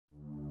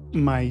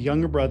My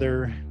younger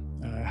brother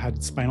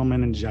had spinal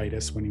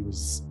meningitis when he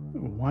was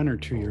 1 or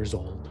 2 years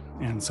old.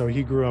 And so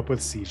he grew up with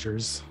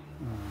seizures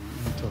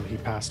until he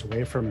passed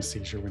away from a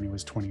seizure when he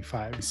was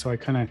 25. So I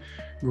kind of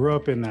grew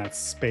up in that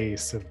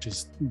space of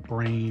just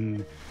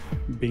being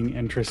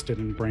interested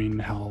in brain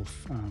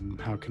health.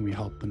 How can we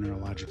help the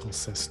neurological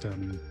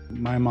system?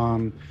 My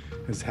mom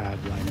has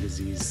had Lyme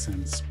disease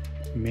since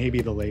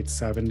maybe the late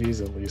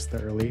 70s, at least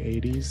the early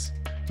 80s.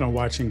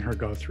 Watching her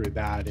go through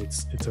that,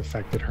 it's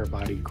affected her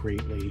body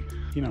greatly.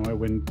 It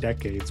went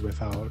decades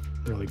without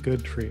really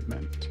good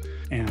treatment.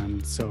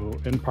 And so,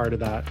 and part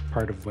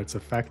of what's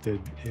affected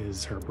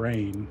is her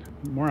brain,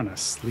 more on a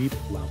sleep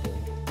level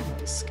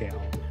scale.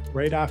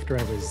 Right after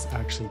I was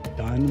actually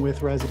done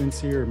with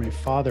residency, or my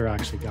father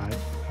actually got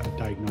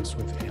diagnosed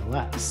with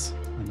ALS,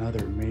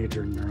 another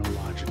major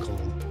neurological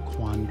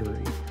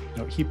quandary.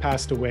 He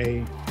passed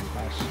away,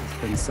 gosh,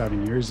 it's been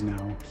 7 years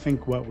now. I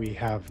think what we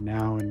have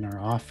now in our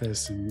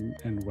office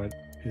and what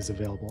is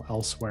available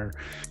elsewhere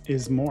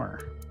is more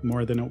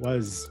than it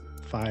was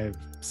 5,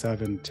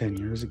 7, 10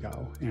 years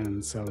ago.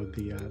 And so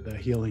the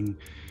healing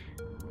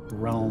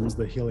realms,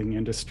 the healing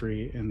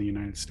industry in the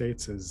United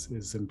States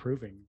is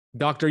improving.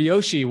 Dr.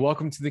 Yoshi,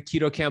 welcome to the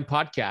Keto Camp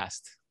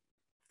podcast.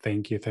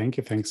 Thank you.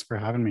 Thanks for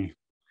having me.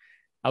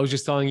 I was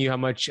just telling you how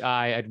much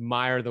I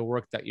admire the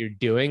work that you're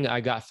doing. I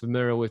got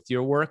familiar with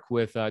your work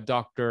with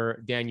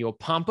Dr. Daniel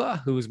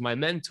Pompa, who's my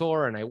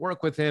mentor, and I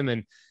work with him,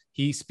 and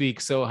he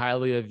speaks so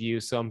highly of you.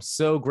 So I'm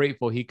so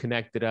grateful he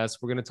connected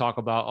us. We're going to talk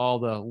about all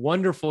the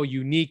wonderful,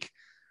 unique,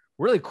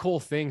 really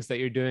cool things that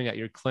you're doing at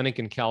your clinic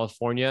in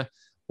California.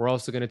 We're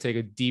also going to take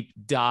a deep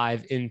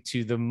dive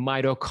into the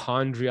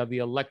mitochondria, the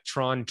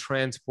electron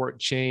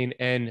transport chain,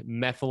 and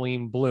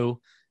methylene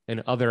blue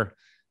and other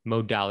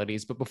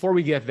modalities. But before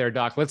we get there,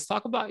 Doc, let's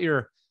talk about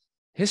your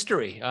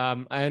history.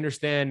 I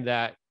understand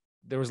that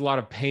there was a lot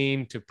of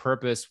pain to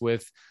purpose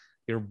with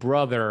your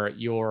brother,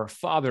 your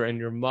father, and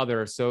your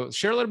mother. So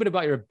share a little bit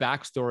about your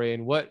backstory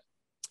and what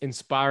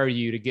inspired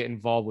you to get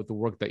involved with the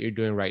work that you're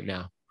doing right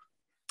now.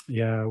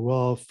 Yeah,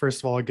 well,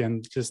 first of all,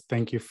 again, just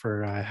thank you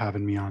for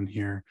having me on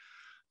here.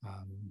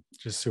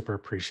 Just super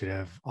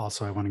appreciative.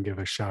 Also, I want to give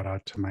a shout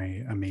out to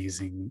my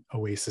amazing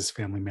Oasis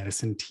Family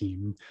Medicine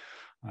team.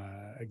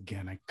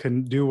 Again, I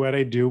couldn't do what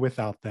I do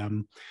without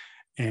them.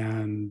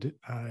 And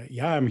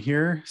yeah, I'm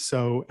here.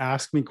 So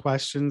ask me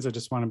questions. I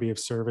just want to be of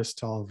service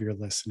to all of your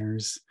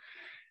listeners.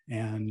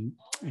 And,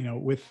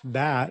 with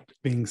that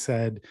being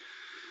said,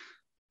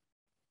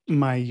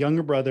 my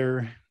younger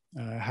brother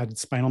had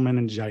spinal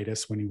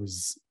meningitis when he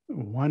was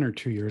 1 or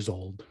 2 years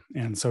old.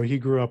 And so he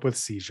grew up with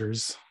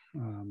seizures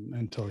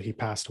until he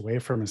passed away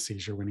from a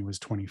seizure when he was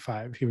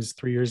 25. He was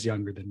 3 years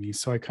younger than me.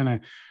 So I kind of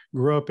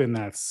grew up in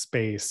that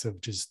space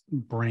of just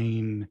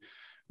being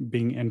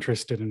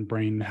interested in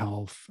brain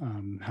health.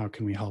 How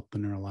can we help the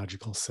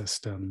neurological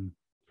system?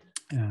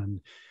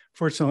 And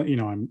fortunately,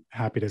 I'm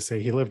happy to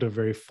say he lived a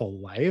very full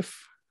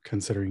life,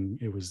 considering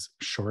it was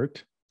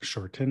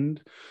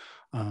shortened.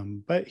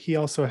 But he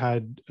also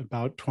had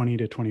about 20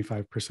 to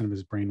 25% of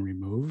his brain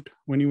removed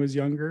when he was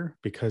younger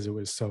because it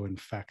was so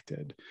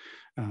infected.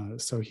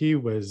 So he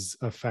was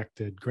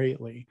affected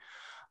greatly.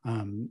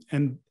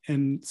 And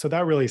so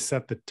that really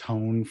set the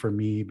tone for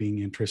me being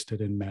interested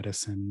in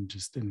medicine,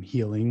 just in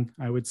healing,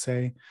 I would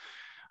say.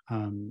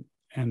 And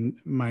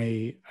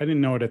I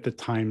didn't know it at the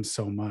time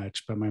so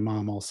much, but my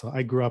mom also,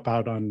 I grew up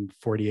out on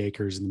 40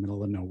 acres in the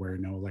middle of nowhere,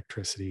 no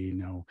electricity,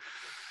 no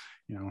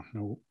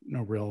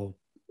real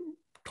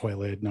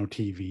toilet, no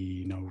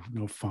TV,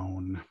 no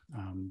phone.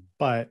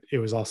 But it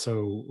was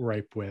also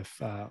ripe with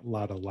a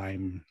lot of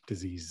Lyme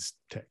disease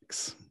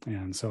ticks.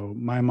 And so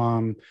my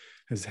mom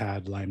has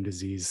had Lyme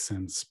disease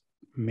since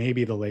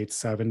maybe the late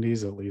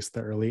 70s, at least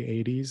the early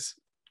 80s.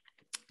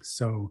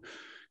 So,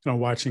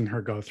 watching her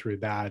go through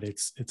that,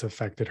 it's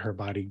affected her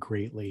body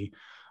greatly.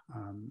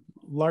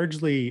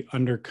 Largely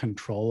under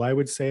control, I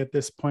would say at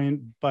this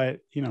point, but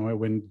it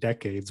went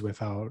decades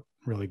without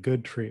really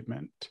good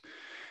treatment.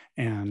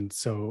 And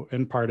so,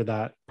 and part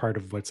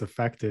of what's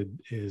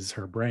affected is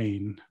her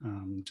brain,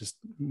 just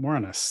more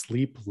on a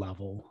sleep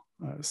level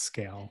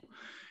scale.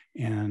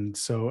 And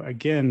so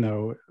again,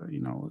 though,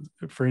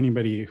 for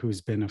anybody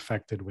who's been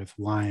affected with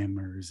Lyme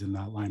or is in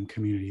that Lyme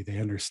community, they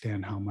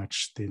understand how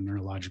much the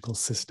neurological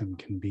system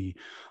can be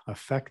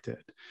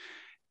affected.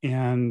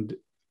 And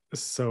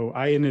so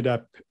I ended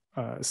up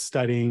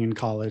studying in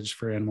college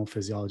for animal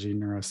physiology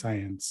and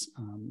neuroscience,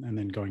 and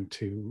then going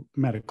to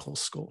medical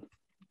school.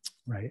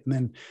 Right. And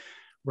then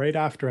right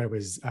after I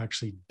was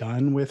actually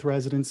done with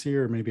residency,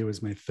 or maybe it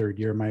was my third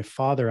year, my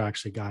father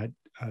actually got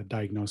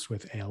diagnosed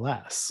with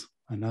ALS,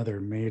 another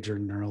major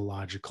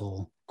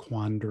neurological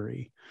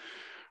quandary.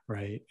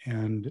 Right.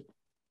 And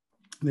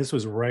this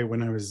was right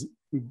when I was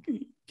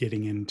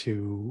getting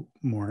into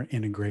more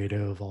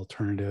integrative,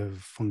 alternative,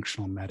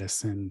 functional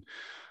medicine,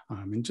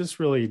 and just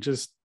really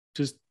just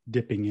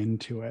dipping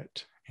into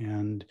it.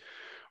 And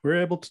we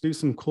were able to do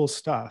some cool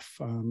stuff.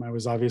 I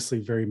was obviously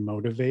very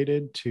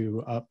motivated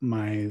to up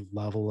my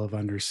level of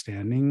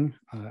understanding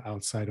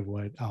outside of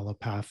what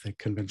allopathic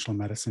conventional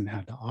medicine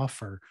had to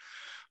offer.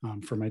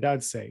 for my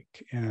dad's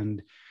sake.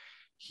 And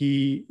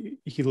he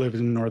lived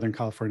in Northern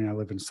California. I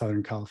live in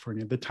Southern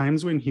California. The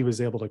times when he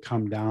was able to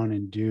come down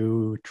and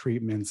do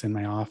treatments in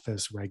my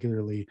office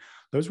regularly,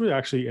 those were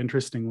actually,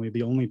 interestingly,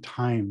 the only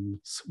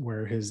times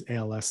where his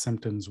ALS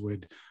symptoms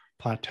would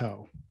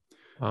plateau.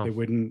 Wow. He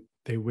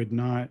would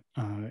not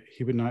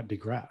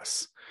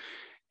digress.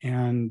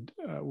 And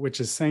which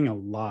is saying a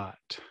lot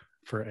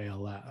for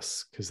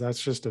ALS, because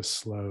that's just a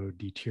slow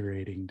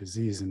deteriorating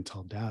disease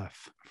until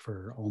death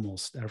for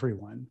almost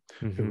everyone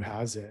who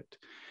has it.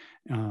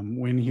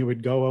 When he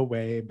would go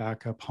away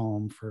back up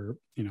home for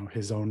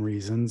his own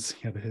reasons,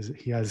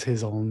 he has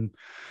his own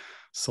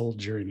soul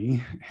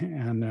journey,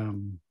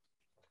 and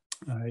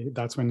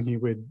that's when he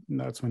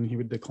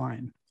would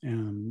decline.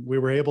 And we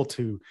were able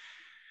to,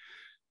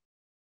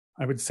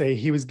 I would say,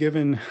 he was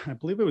given, I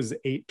believe it was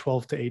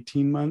 12 to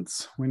 18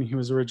 months when he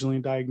was originally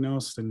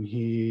diagnosed, and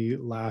he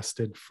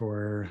lasted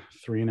for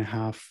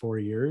 3.5, 4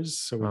 years.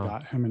 So we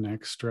got him an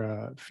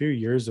extra few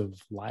years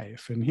of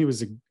life. And he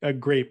was a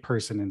great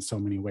person in so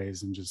many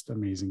ways, and just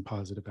amazing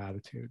positive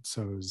attitude.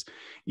 So it was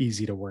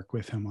easy to work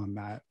with him on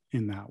that,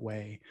 in that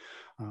way.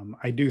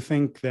 I do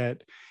think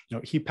that,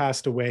 he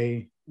passed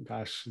away,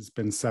 gosh, it's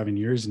been 7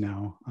 years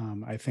now.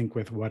 I think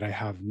with what I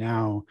have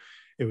now,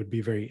 it would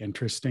be very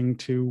interesting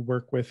to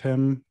work with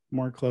him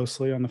more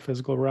closely on the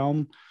physical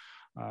realm.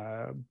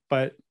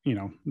 But,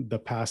 the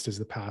past is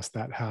the past,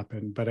 that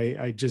happened. But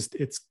I just,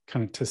 it's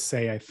kind of to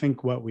say, I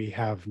think what we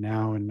have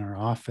now in our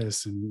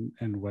office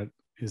and what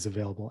is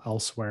available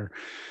elsewhere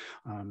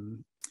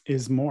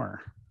is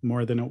more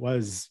than it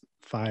was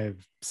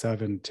 5,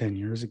 7, 10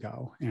 years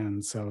ago.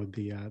 And so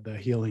the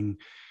healing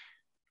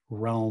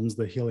realms,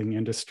 the healing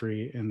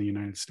industry in the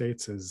United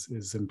States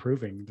is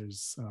improving.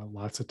 There's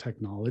lots of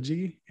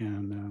technology,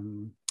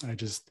 and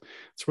it's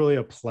really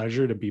a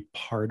pleasure to be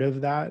part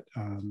of that,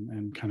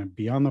 and kind of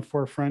be on the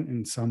forefront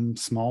in some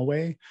small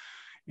way.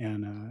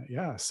 And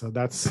so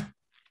that's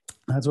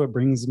what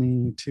brings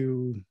me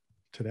to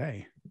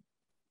today.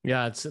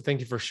 Yeah, thank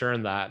you for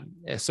sharing that.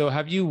 So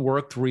have you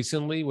worked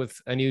recently with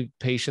any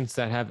patients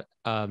that have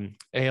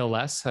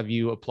ALS? Have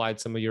you applied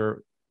some of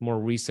your more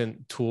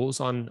recent tools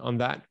on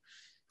that?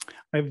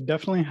 I've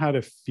definitely had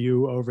a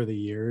few over the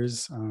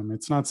years.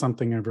 It's not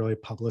something I've really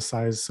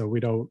publicized, so we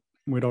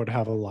don't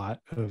have a lot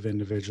of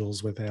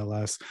individuals with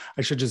ALS.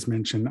 I should just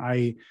mention,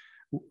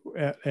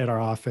 at our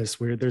office,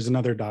 there's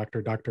another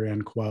doctor, Dr.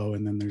 Ann Kuo,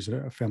 and then there's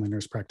a family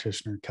nurse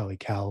practitioner, Kelly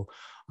Kell.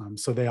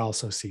 So they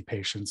also see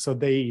patients. So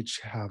they each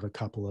have a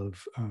couple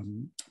of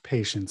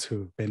patients who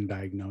have been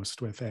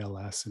diagnosed with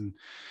ALS. And,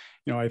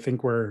 I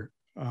think we're,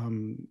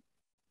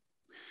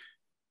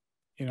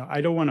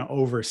 I don't want to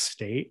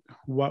overstate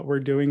what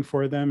we're doing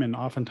for them. And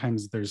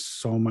oftentimes there's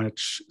so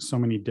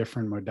many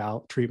different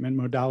treatment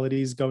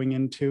modalities going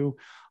into.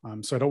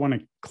 So I don't want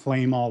to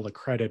claim all the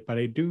credit, but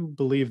I do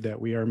believe that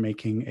we are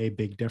making a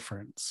big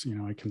difference.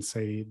 I can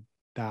say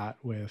that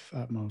with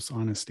utmost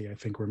honesty. I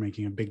think we're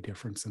making a big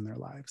difference in their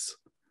lives.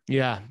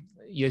 Yeah,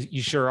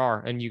 you sure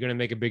are. And you're going to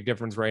make a big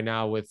difference right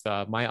now with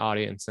my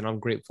audience. And I'm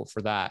grateful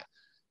for that.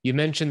 You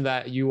mentioned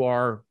that you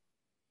are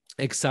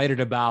excited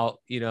about,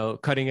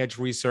 cutting edge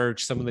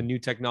research, some of the new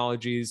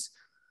technologies,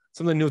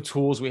 some of the new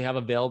tools we have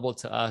available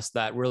to us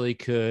that really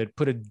could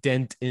put a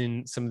dent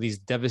in some of these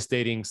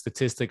devastating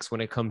statistics when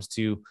it comes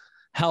to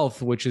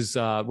health, which is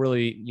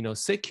really,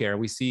 sick care.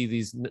 We see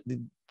these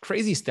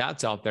crazy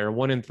stats out there.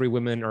 1 in 3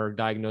 women are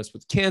diagnosed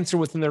with cancer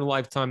within their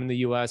lifetime in the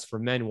US. For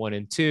men, 1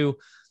 in 2.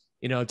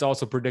 It's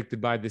also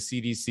predicted by the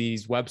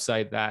CDC's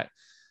website that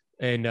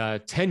in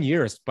 10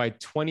 years, by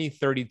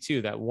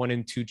 2032, that 1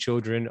 in 2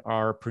 children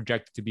are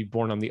projected to be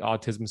born on the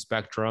autism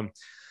spectrum.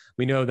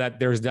 We know that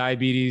there's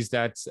diabetes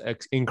that's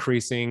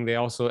increasing. They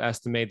also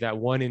estimate that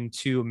 1 in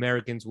 2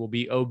 Americans will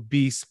be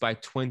obese by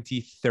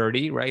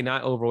 2030, right?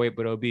 Not overweight,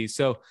 but obese.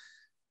 So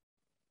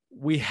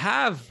we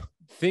have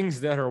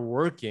things that are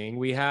working.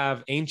 We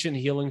have ancient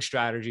healing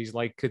strategies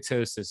like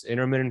ketosis,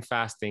 intermittent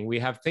fasting. We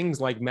have things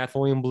like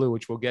methylene blue,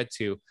 which we'll get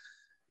to.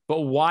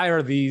 But why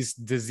are these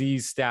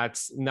disease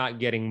stats not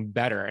getting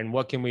better? And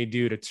what can we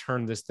do to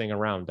turn this thing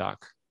around,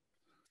 Doc?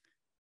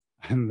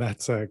 And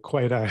that's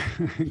quite a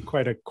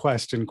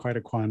question, quite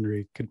a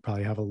quandary. Could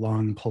probably have a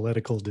long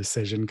political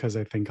decision, because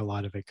I think a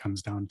lot of it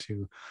comes down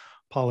to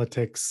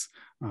politics,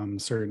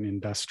 certain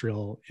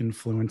industrial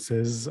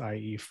influences,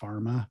 i.e.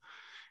 pharma,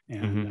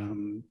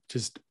 and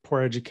just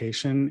poor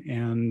education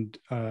and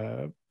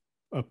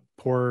a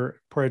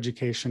poor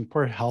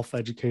health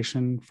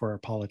education for our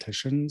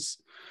politicians.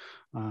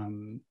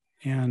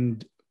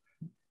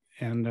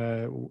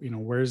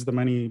 Where's the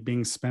money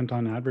being spent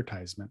on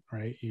advertisement,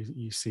 right?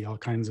 You see all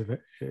kinds of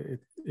it.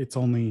 It's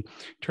only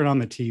turn on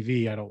the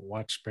TV. I don't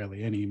watch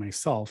barely any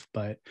myself,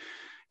 but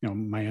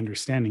my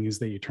understanding is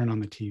that you turn on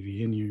the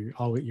TV and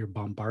you're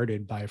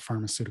bombarded by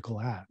pharmaceutical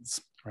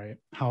ads, right?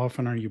 How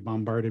often are you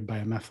bombarded by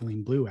a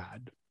methylene blue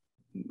ad?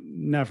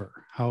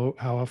 Never. How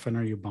often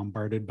are you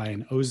bombarded by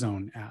an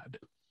ozone ad?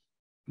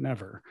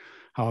 Never.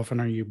 How often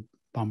are you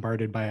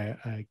bombarded by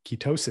a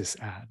ketosis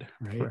ad,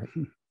 right?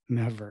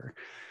 Never.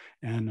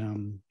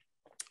 And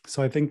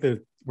So I think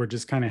that we're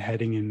just kind of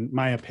heading, in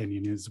my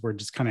opinion, is we're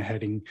just kind of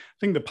heading, I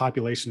think the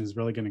population is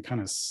really going to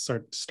kind of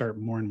start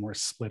more and more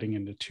splitting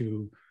into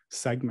two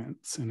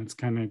segments. And it's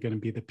kind of going to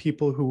be the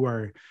people who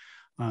are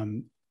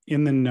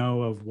in the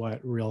know of what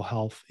real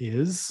health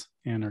is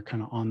and are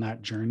kind of on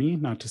that journey.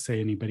 Not to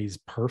say anybody's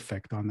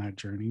perfect on that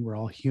journey. We're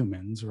all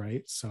humans,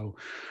 right? So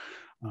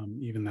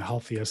even the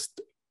healthiest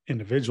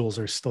individuals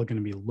are still going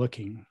to be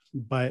looking,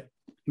 but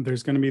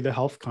there's going to be the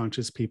health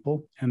conscious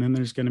people, and then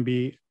there's going to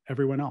be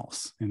everyone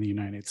else in the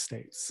United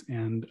States.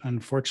 And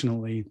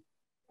unfortunately,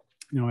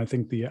 I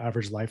think the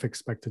average life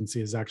expectancy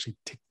has actually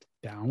ticked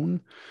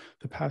down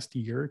the past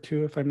year or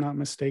two, if I'm not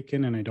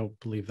mistaken. And I don't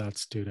believe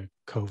that's due to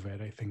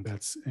COVID. I think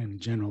that's in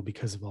general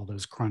because of all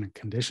those chronic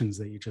conditions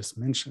that you just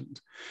mentioned.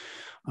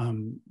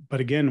 But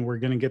again, we're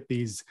going to get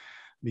these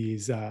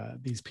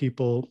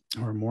people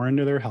who are more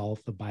into their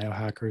health, the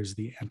biohackers,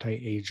 the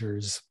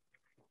anti-agers,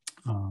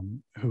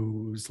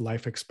 whose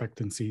life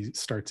expectancy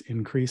starts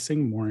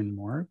increasing more and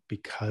more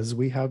because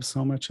we have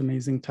so much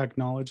amazing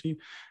technology.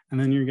 And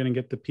then you're going to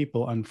get the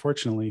people,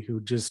 unfortunately,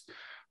 who just,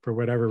 for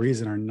whatever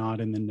reason, are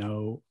not in the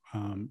know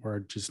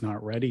or just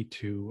not ready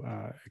to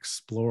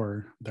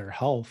explore their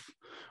health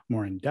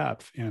more in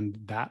depth. And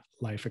that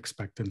life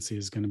expectancy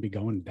is going to be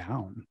going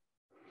down.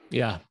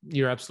 Yeah,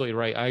 you're absolutely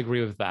right. I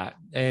agree with that.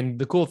 And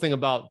the cool thing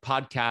about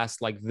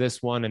podcasts like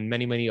this one and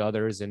many, many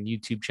others and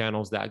YouTube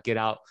channels that get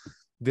out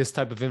this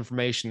type of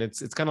information, it's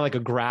kind of like a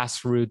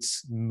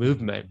grassroots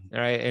movement,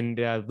 right? And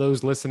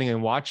those listening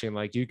and watching,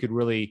 like you could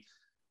really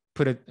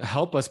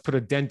help us put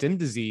a dent in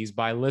disease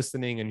by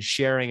listening and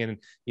sharing and,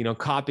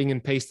 copying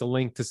and paste a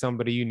link to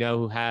somebody,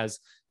 who has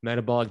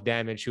metabolic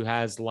damage, who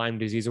has Lyme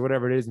disease or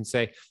whatever it is, and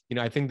say,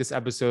 I think this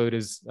episode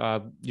is,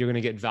 you're going to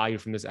get value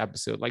from this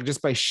episode. Like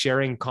just by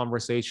sharing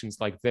conversations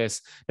like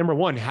this, number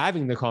one,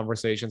 having the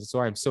conversations. That's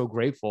why I'm so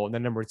grateful. And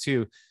then number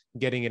two,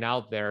 getting it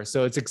out there.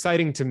 So it's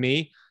exciting to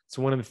me. It's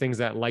one of the things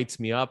that lights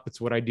me up.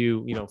 It's what I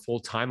do, full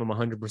time. I'm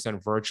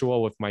 100%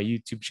 virtual with my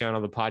YouTube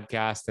channel, the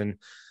podcast, and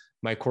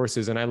my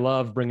courses. And I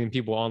love bringing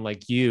people on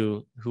like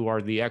you, who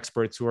are the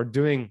experts, who are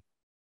doing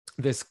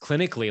this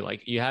clinically.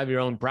 Like you have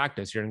your own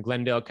practice. You're in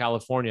Glendale,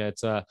 California.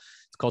 It's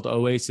called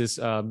Oasis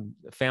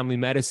Family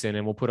Medicine.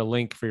 And we'll put a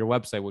link for your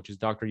website, which is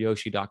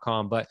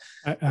dryoshi.com. But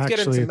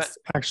actually,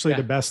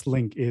 the best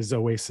link is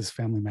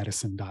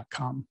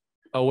oasisfamilymedicine.com.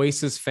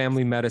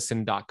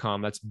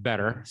 oasisfamilymedicine.com. That's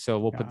better. So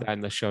we'll put that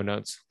in the show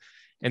notes.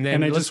 And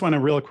I just want to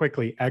real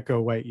quickly echo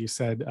what you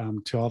said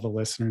to all the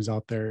listeners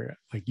out there.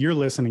 Like you're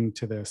listening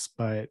to this,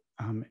 but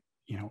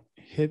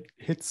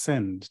hit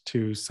send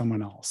to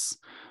someone else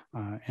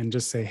and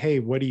just say, hey,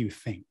 what do you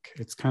think?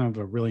 It's kind of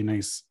a really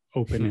nice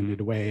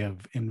open-ended way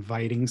of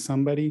inviting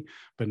somebody,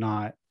 but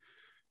not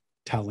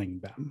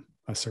telling them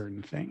a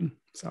certain thing.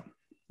 So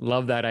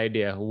love that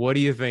idea. What do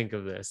you think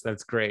of this?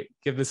 That's great.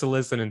 Give this a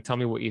listen and tell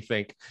me what you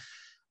think.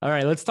 All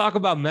right, let's talk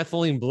about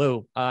methylene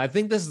blue. I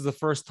think this is the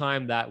first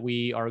time that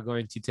we are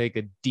going to take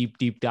a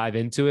deep dive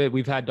into it.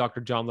 We've had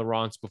Dr. John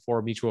Lawrence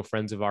before, mutual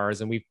friends of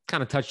ours, and we've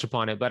kind of touched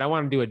upon it, but I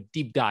want to do a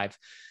deep dive.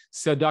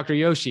 So Dr.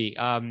 Yoshi,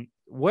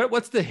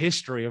 what's the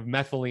history of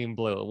methylene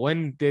blue?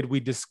 When did we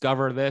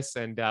discover this,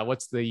 and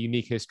what's the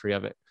unique history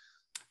of it?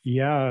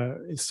 Yeah,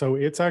 so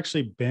it's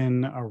actually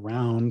been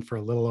around for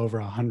a little over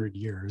 100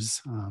 years.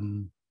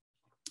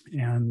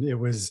 And it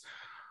was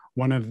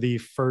one of the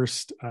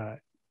first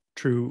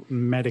true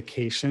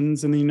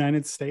medications in the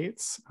United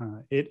States.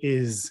 It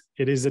is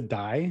a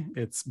dye.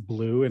 It's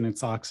blue in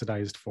its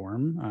oxidized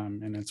form,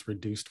 and its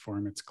reduced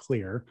form, it's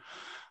clear.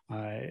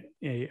 I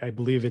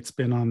believe it's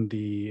been on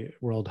the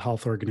World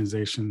Health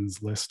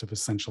Organization's list of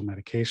essential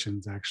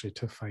medications, actually,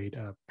 to fight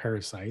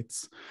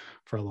parasites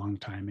for a long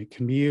time. It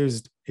can be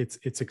used.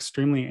 It's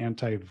extremely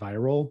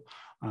antiviral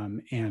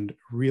and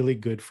really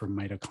good for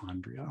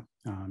mitochondria.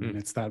 And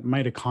it's that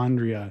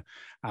mitochondria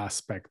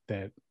aspect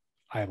that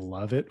I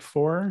love it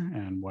for,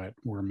 and what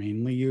we're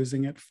mainly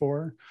using it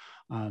for.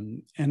 What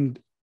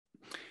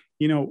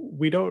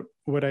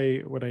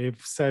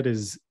I've said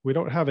is we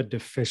don't have a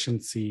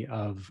deficiency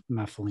of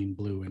methylene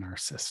blue in our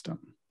system,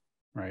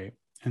 right?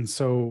 And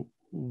so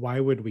why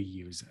would we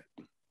use it?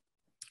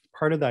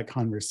 Part of that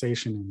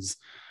conversation is,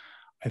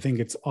 I think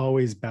it's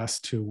always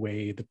best to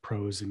weigh the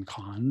pros and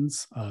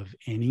cons of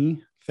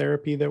any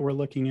therapy that we're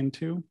looking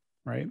into,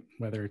 right?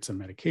 Whether it's a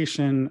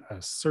medication, a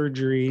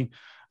surgery,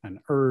 an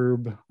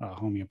herb, a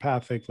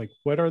homeopathic, like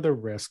what are the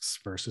risks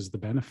versus the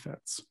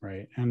benefits,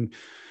 right? And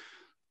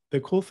the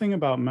cool thing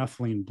about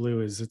methylene blue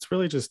is it's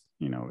really just,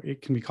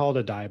 it can be called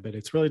a dye, but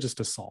it's really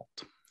just a salt.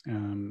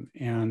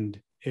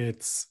 And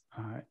it's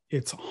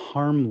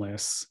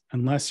harmless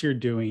unless you're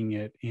doing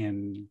it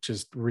in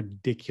just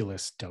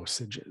ridiculous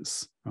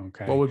dosages,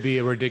 okay? What would be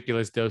a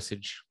ridiculous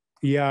dosage?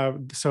 Yeah,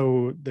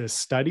 so the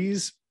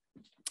studies,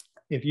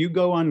 if you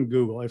go on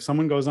Google, if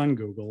someone goes on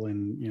Google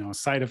and,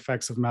 side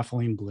effects of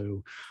methylene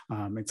blue,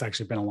 it's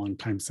actually been a long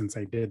time since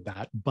I did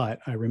that, but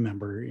I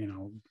remember,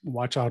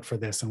 watch out for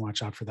this and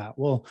watch out for that.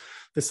 Well,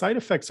 the side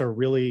effects are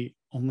really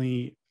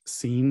only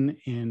seen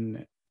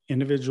in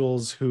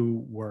individuals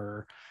who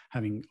were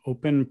having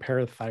open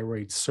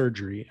parathyroid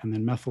surgery, and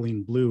then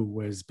methylene blue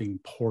was being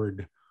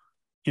poured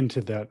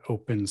into that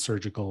open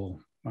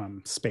surgical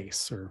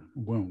space or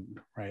wound,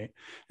 right?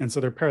 And so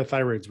their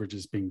parathyroids were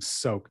just being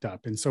soaked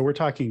up. And so we're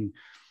talking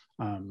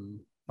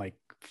like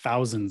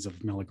thousands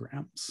of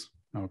milligrams.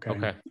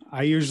 Okay.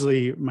 I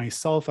usually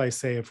myself, I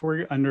say if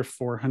we're under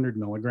 400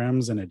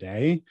 milligrams in a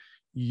day,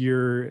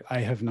 I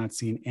have not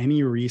seen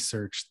any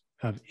research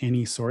of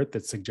any sort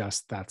that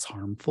suggests that's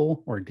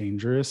harmful or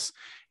dangerous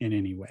in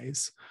any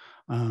ways.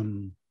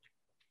 And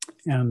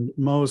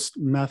most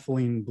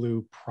methylene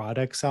blue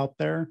products out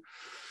there,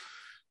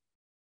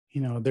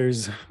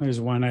 there's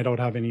one, I don't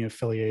have any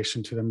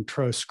affiliation to them,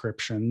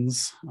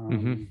 Transcriptions.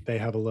 They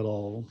have a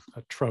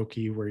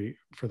troche where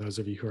for those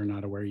of you who are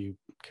not aware, you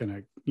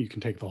can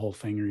take the whole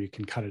thing, or you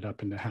can cut it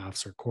up into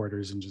halves or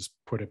quarters and just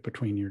put it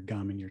between your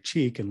gum and your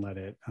cheek and let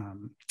it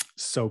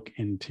soak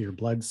into your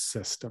blood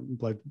system,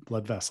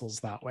 blood vessels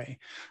that way,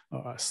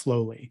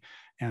 slowly.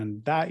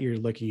 And that you're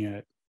looking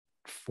at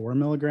 4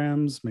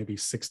 milligrams, maybe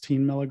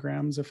 16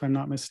 milligrams, if I'm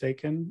not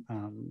mistaken.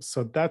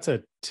 So that's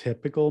a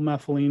typical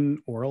methylene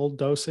oral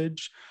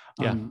dosage.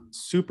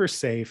 Super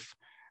safe.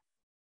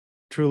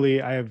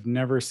 Truly, I have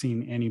never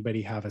seen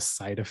anybody have a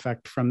side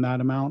effect from that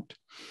amount.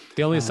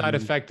 The only side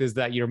effect is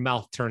that your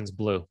mouth turns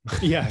blue.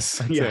 Yes.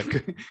 Yeah.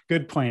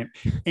 Good point.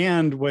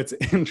 And what's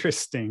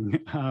interesting,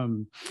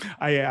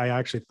 I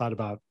actually thought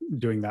about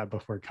doing that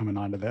before coming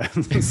onto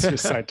this,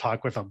 just so I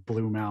talk with a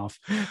blue mouth.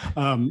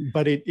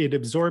 But it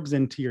absorbs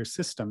into your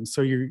system.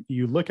 So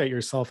you look at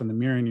yourself in the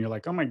mirror and you're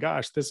like, oh my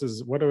gosh,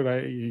 what would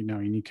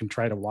and you can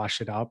try to wash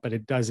it out, but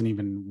it doesn't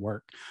even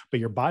work. But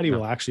your body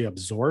will actually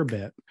absorb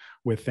it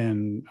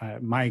within,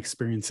 my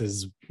experience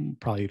is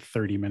probably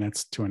 30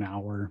 minutes to an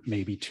hour,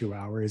 maybe 2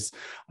 hours,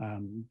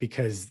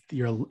 because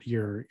your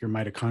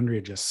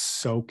mitochondria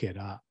just soak it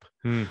up.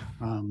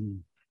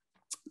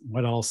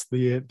 What else?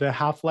 The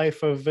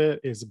half-life of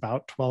it is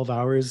about 12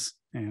 hours.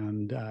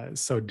 And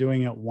so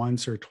doing it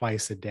once or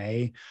twice a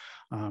day,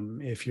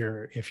 if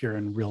you're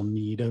in real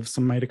need of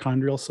some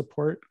mitochondrial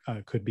support,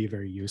 could be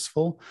very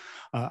useful.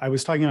 I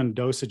was talking on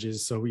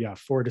dosages. So yeah,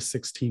 4 to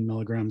 16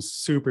 milligrams,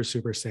 super,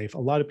 super safe. A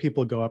lot of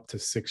people go up to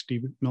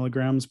 60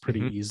 milligrams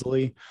pretty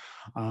easily.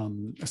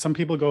 Some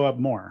people go up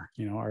more,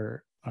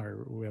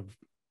 we have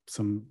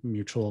some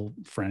mutual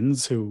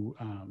friends who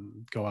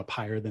go up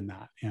higher than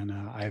that. And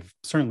I've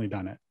certainly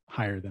done it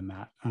higher than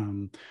that.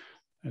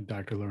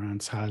 Dr.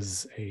 Lawrence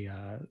has a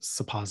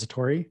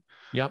suppository.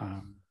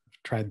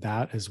 Tried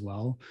that as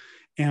well.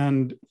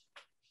 And,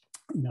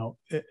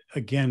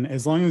 again,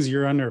 as long as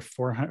you're under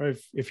 400,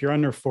 if you're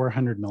under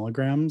 400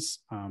 milligrams,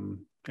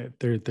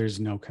 there's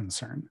no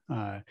concern.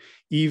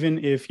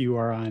 Even if you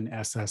are on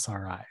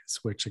SSRIs,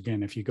 which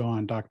again, if you go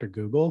on Dr.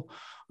 Google,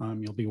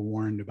 you'll be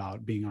warned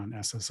about being on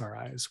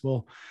SSRIs.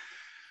 Well,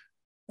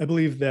 I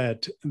believe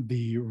that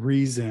the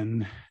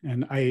reason,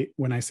 and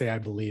when I say I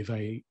believe,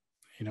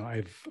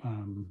 I've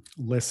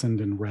listened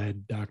and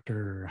read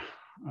Dr.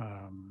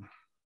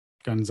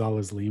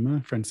 Gonzalez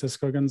Lima,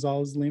 Francisco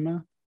Gonzalez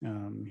Lima.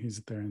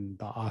 He's there in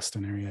the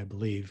Austin area, I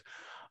believe.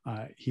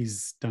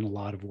 He's done a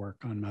lot of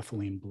work on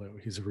methylene blue.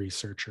 He's a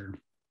researcher,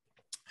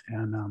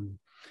 and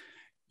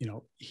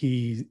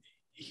he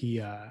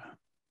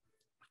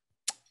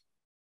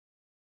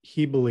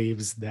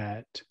believes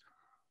that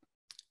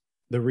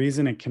the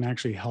reason it can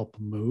actually help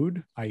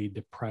mood, i.e.,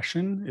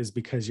 depression, is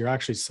because you're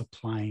actually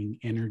supplying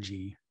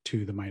energy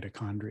to the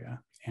mitochondria.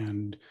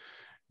 And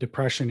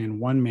depression in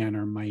one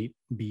manner might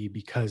be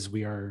because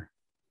we are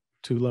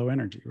too low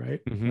energy, right?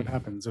 What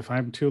happens if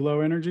I'm too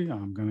low energy?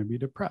 I'm going to be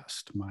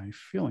depressed. My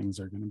feelings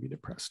are going to be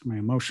depressed. My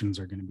emotions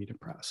are going to be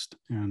depressed.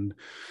 And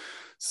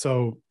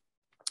so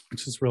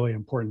it's just really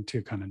important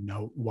to kind of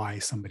note why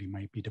somebody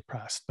might be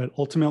depressed. But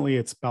ultimately,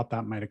 it's about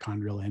that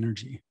mitochondrial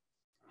energy.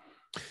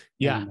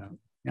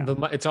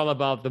 It's all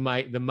about the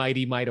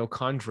mighty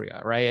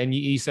mitochondria, right? And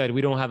you said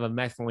we don't have a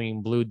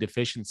methylene blue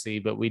deficiency,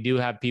 but we do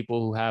have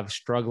people who have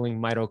struggling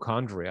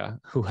mitochondria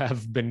who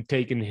have been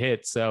taking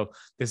hits. So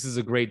this is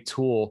a great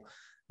tool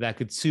that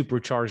could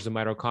supercharge the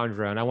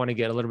mitochondria. And I want to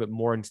get a little bit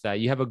more into that.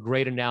 You have a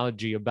great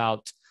analogy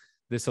about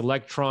this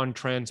electron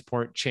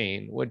transport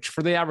chain, which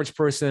for the average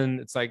person,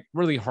 it's like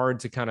really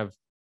hard to kind of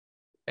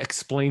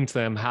explain to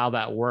them how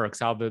that works,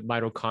 how the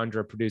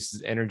mitochondria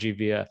produces energy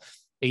via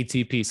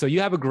ATP. So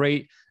you have a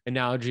great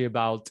analogy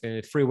about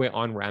a freeway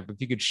on-ramp. If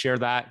you could share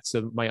that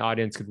so my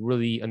audience could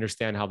really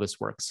understand how this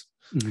works.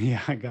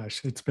 Yeah,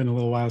 gosh, it's been a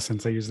little while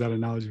since I used that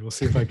analogy. We'll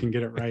see if I can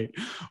get it right.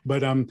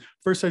 But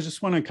first, I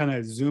just want to kind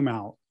of zoom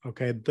out.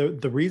 Okay,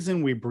 the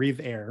reason we breathe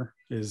air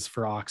is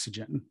for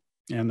oxygen,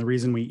 and the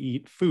reason we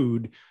eat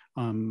food,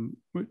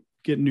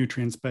 get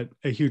nutrients, but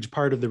a huge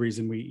part of the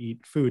reason we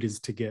eat food is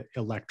to get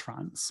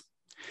electrons.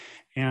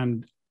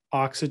 And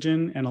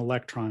oxygen and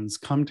electrons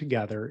come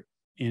together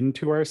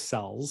into our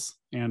cells,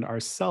 and our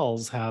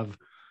cells have,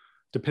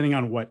 depending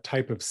on what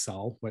type of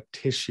cell, what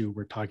tissue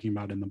we're talking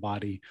about in the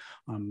body,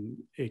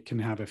 it can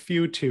have a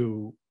few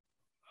to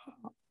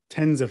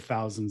tens of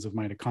thousands of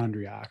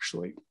mitochondria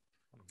actually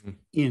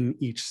in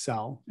each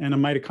cell. And a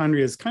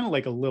mitochondria is kind of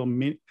like a little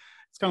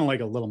it's kind of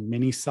like a little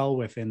mini cell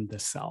within the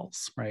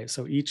cells, right?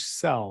 So each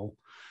cell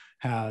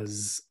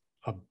has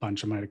a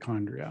bunch of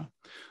mitochondria.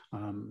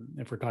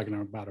 If we're talking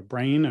about a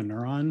brain, a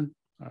neuron,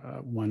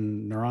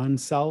 one neuron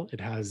cell, it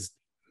has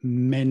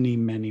many,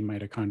 many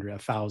mitochondria,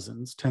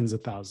 thousands, tens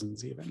of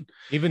thousands even.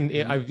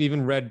 I've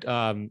even read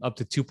up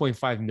to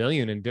 2.5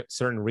 million in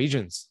certain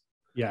regions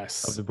of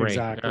Yes, the brain.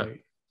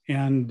 exactly.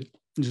 Yeah. And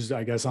just,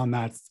 I guess on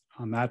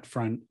that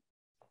front,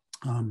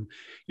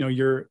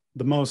 you're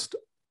the most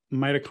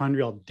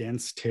mitochondrial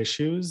dense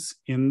tissues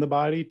in the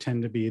body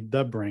tend to be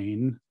the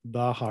brain,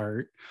 the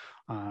heart,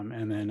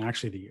 and then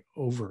actually the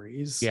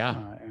ovaries,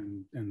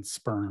 and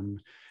sperm,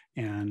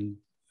 and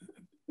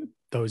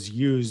those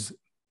use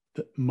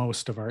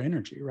most of our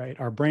energy, right?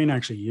 Our brain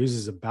actually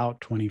uses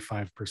about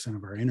 25%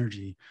 of our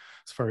energy,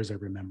 as far as I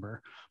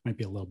remember. Might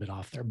be a little bit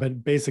off there,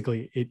 but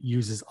basically it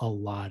uses a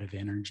lot of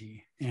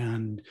energy.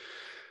 And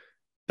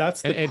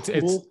that's the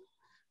cool.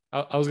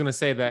 I was going to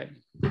say that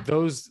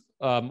those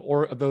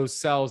those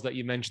cells that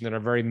you mentioned that are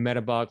very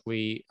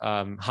metabolically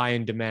high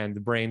in demand, the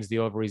brains, the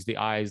ovaries, the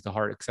eyes, the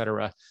heart,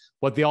 etc.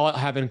 What they all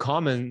have in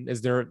common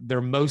is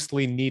they're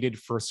mostly needed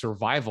for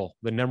survival.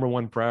 The number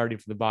one priority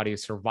for the body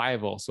is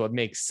survival. So it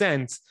makes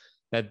sense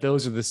that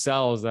those are the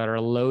cells that are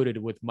loaded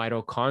with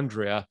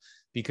mitochondria,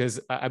 because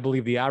I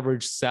believe the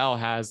average cell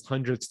has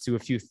hundreds to a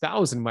few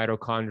thousand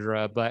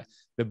mitochondria, but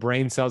the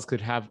brain cells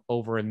could have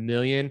over 1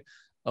 million.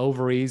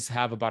 Ovaries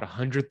have about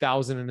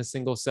 100,000 in a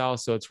single cell.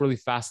 So it's really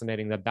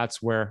fascinating that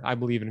that's where I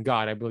believe in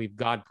God. I believe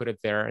God put it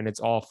there, and it's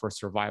all for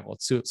survival.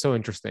 It's so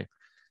interesting.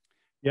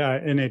 Yeah.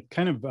 And it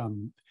kind of,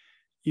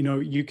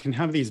 you can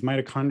have these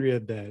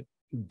mitochondria that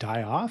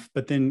die off,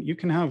 but then you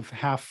can have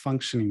half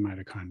functioning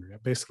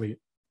mitochondria, basically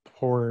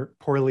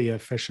poorly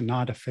efficient,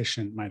 not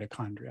efficient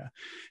mitochondria.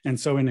 And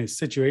so in a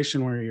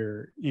situation where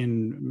you're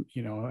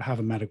have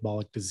a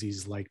metabolic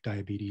disease like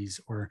diabetes,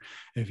 or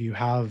if you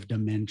have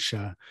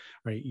dementia,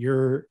 right,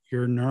 your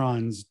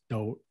neurons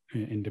don't,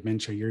 in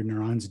dementia, your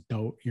neurons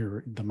don't,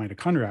 the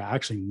mitochondria are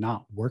actually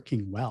not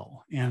working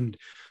well. And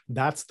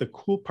that's the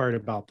cool part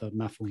about the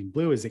methylene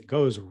blue, is it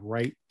goes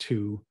right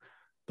to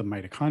the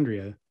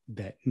mitochondria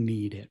that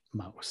need it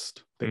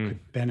most, that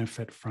could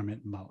benefit from it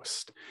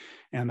most.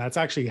 And that's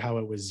actually how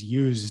it was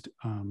used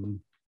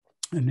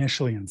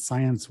initially in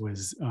science,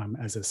 was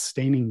as a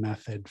staining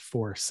method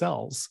for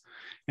cells.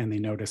 And they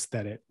noticed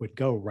that it would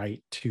go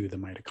right to the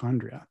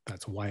mitochondria.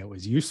 That's why it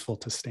was useful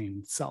to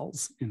stain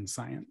cells in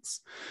science.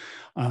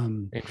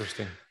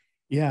 Interesting.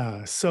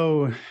 Yeah.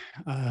 So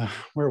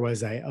where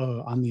was I?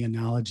 Oh, on the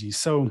analogy.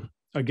 So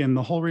again,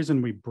 the whole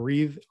reason we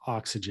breathe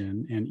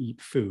oxygen and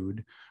eat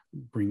food,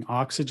 bring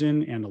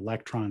oxygen and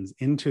electrons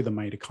into the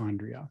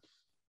mitochondria.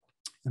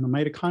 And the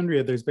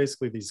mitochondria, there's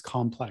basically these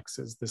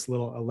complexes, this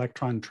little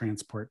electron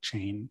transport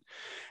chain.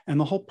 And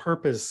the whole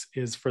purpose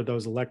is for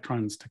those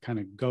electrons to kind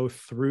of go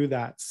through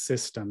that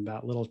system,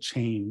 that little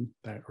chain,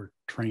 or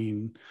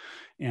train.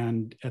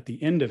 And at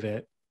the end of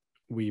it,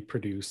 we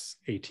produce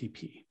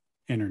ATP,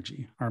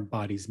 energy, our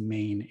body's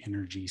main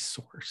energy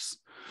source.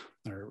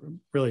 Or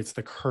really, it's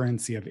the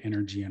currency of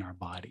energy in our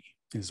body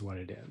is what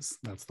it is.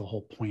 That's the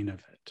whole point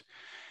of it.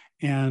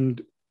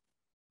 And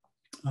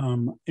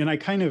I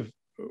kind of,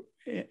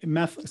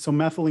 so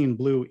methylene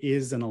blue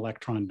is an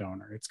electron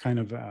donor. It's kind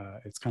of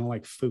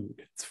like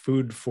food. It's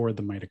food for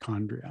the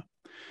mitochondria.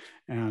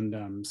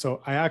 And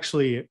so I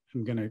actually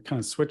am going to kind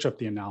of switch up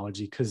the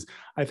analogy, because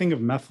I think of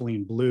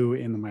methylene blue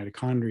in the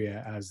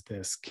mitochondria as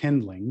this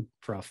kindling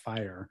for a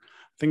fire.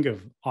 Think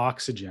of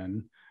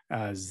oxygen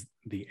as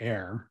the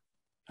air,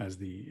 as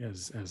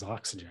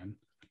oxygen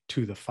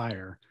to the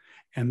fire.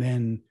 And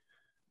then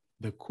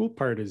the cool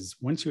part is,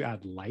 once you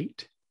add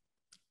light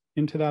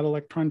into that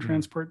electron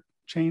transport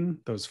chain,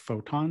 those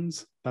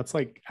photons, that's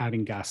like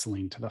adding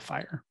gasoline to the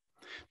fire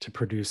to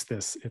produce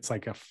this. It's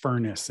like a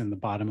furnace in the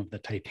bottom of the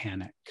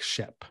Titanic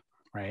ship,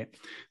 right?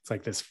 It's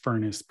like this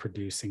furnace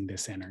producing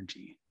this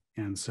energy.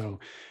 And so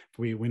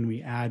when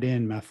we add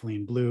in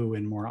methylene blue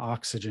and more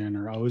oxygen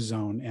or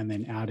ozone, and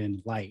then add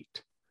in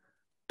light,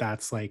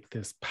 that's like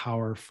this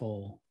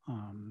powerful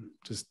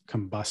just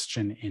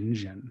combustion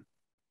engine,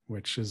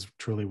 which is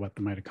truly what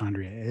the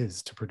mitochondria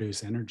is, to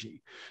produce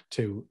energy,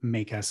 to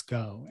make us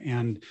go.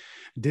 And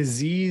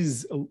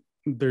disease,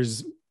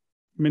 there's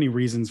many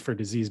reasons for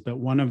disease, but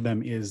one of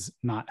them is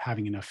not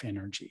having enough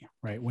energy,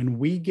 right? When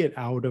we get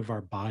out of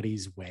our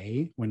body's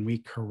way, when we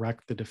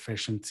correct the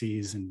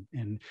deficiencies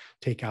and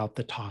take out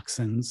the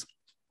toxins,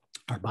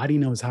 our body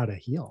knows how to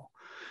heal,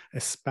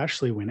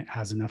 especially when it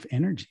has enough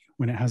energy.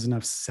 When it has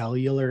enough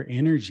cellular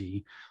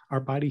energy, our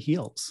body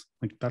heals.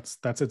 Like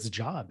that's its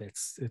job.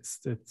 It's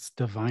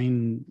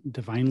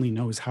divinely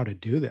knows how to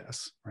do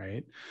this,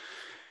 right?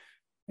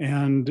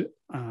 And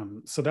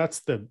so that's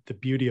the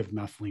beauty of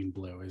methylene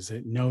blue, is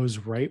it knows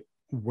right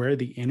where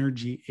the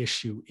energy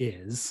issue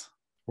is,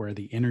 where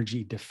the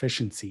energy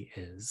deficiency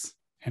is,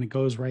 and it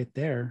goes right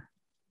there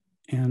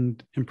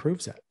and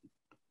improves it.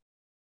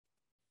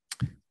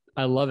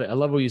 I love it. I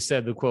love what you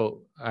said. The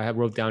quote I have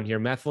wrote down here: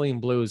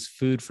 methylene blue is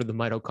food for the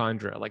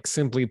mitochondria. Like,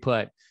 simply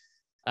put,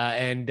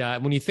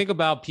 When you think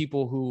about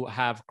people who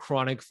have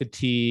chronic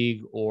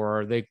fatigue,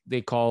 or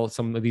they call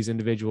some of these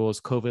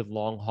individuals COVID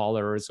long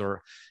haulers,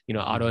 or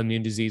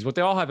autoimmune disease, what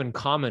they all have in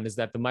common is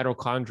that the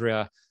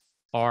mitochondria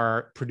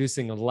are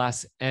producing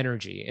less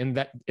energy, and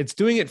that it's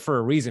doing it for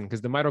a reason,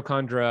 because the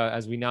mitochondria,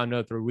 as we now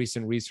know through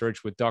recent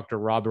research with Dr.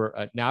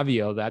 Robert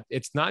Navio, that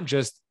it's not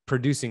just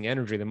producing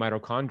energy, the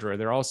mitochondria,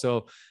 there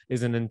also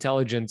is an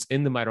intelligence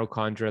in the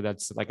mitochondria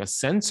that's like a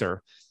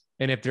sensor.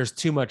 And if there's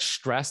too much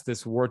stress,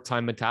 this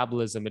wartime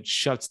metabolism, it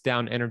shuts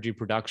down energy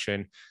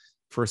production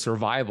for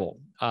survival.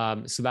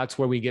 So that's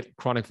where we get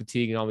chronic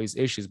fatigue and all these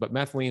issues. But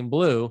methylene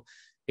blue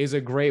is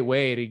a great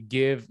way to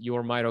give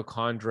your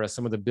mitochondria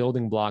some of the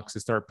building blocks to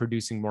start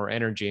producing more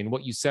energy. And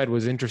what you said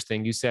was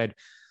interesting. You said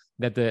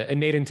that the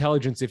innate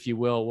intelligence, if you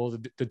will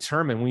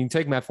determine, when you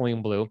take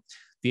methylene blue,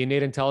 the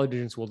innate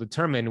intelligence will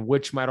determine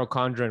which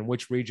mitochondria and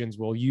which regions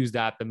will use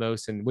that the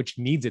most and which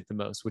needs it the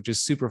most, which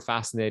is super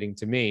fascinating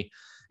to me.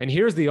 And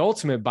here's the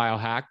ultimate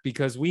biohack,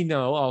 because we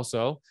know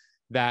also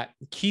that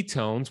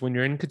ketones, when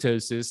you're in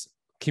ketosis,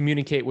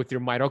 communicate with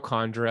your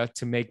mitochondria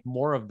to make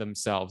more of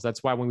themselves.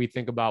 That's why when we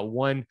think about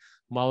one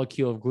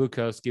molecule of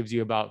glucose gives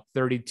you about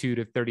 32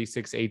 to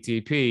 36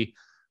 ATP,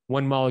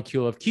 one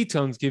molecule of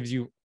ketones gives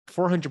you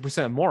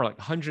 400% more, like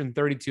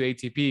 132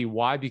 ATP.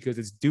 Why? Because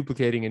it's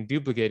duplicating and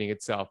duplicating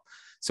itself.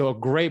 So a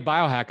great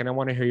biohack, and I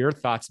want to hear your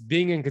thoughts,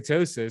 being in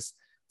ketosis,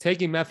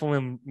 taking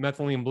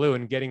methylene blue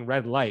and getting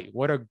red light.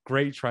 What a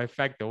great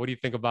trifecta. What do you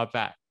think about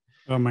that?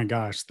 Oh my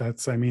gosh.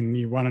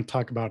 You want to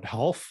talk about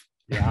health?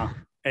 Yeah.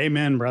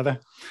 Amen, brother.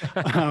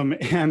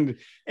 And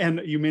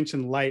you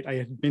mentioned light. I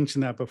had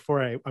mentioned that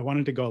before. I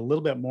wanted to go a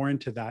little bit more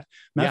into that.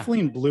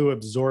 Methylene blue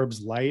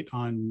absorbs light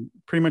on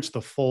pretty much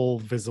the full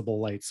visible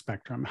light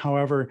spectrum.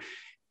 However,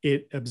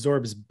 it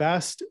absorbs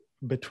best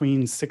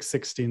between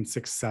 660 and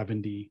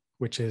 670,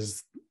 which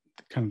is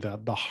kind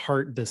of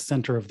the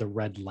center of the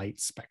red light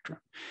spectrum.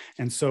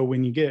 And so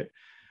when you get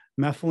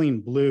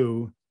methylene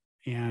blue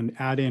and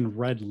add in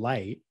red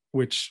light,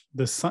 which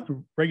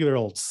regular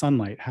old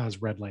sunlight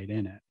has red light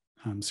in it.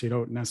 So you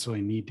don't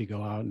necessarily need to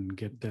go out and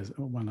get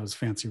one of those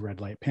fancy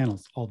red light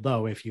panels.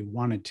 Although if you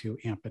wanted to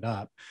amp it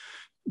up,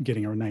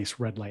 getting a nice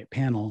red light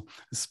panel,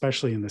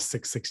 especially in the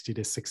 660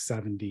 to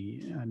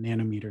 670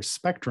 nanometer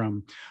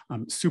spectrum,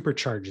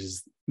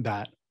 supercharges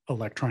that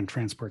electron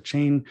transport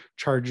chain,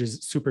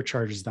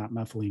 supercharges that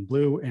methylene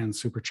blue, and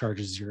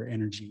supercharges your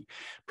energy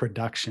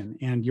production.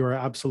 And you're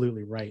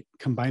absolutely right.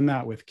 Combine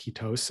that with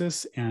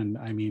ketosis, and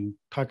I mean,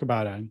 talk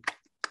about a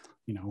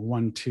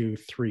 1, 2,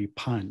 3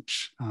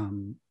 punch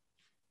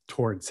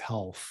towards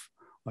health.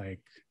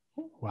 Like,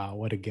 wow,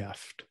 what a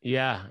gift.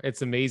 Yeah,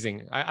 it's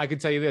amazing. I can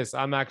tell you this.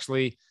 I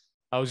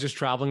was just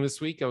traveling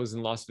this week. I was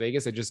in Las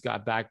Vegas. I just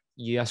got back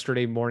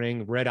yesterday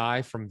morning, red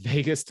eye from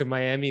Vegas to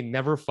Miami,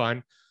 never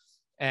fun.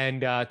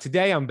 And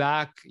today I'm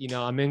back,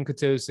 I'm in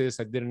ketosis.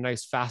 I did a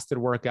nice fasted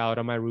workout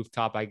on my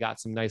rooftop. I got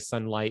some nice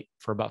sunlight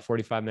for about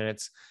 45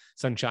 minutes,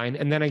 sunshine.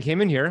 And then I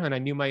came in here and I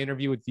knew my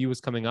interview with you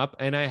was coming up.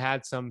 And I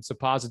had some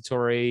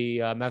suppository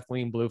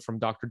methylene blue from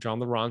Dr.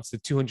 John Lawrence, the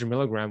 200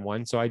 milligram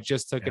one. So I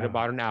just took it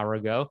about an hour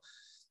ago.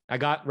 I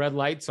got red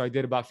light. So I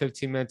did about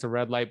 15 minutes of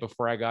red light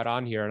before I got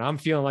on here. And I'm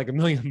feeling like $1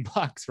 million,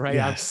 right?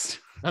 Yes.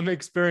 I'm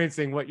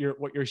experiencing what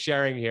you're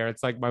sharing here.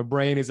 It's like my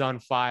brain is on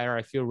fire.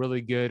 I feel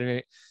really good.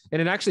 And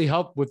it actually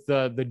helped with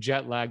the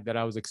jet lag that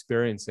I was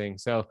experiencing.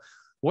 So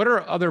what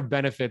are other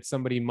benefits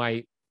somebody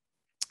might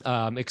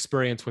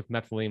experience with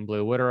methylene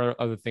blue? What are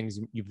other things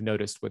you've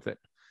noticed with it?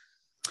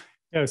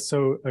 Yeah.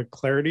 So a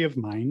clarity of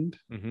mind,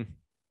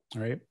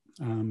 right?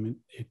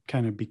 It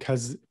kind of,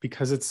 because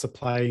it's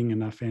supplying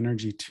enough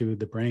energy to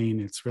the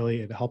brain,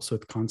 it helps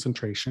with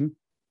concentration,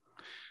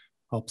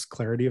 helps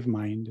clarity of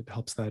mind. It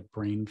helps that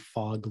brain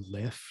fog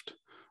lift.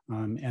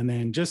 And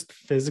then just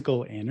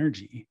physical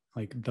energy.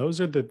 Like those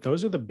are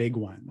the big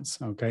ones.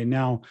 Okay.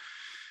 Now,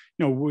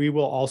 we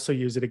will also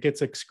use it. It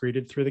gets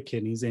excreted through the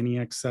kidneys. Any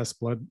excess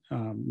blood,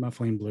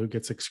 methylene blue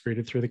gets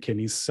excreted through the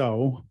kidneys.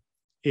 So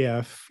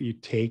if you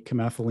take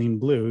methylene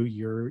blue,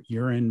 your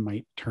urine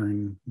might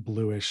turn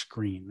bluish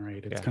green,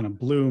 right? It's kind of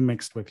blue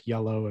mixed with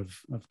yellow of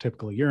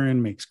typical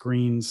urine makes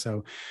green.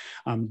 So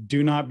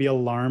do not be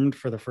alarmed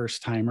for the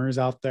first timers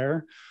out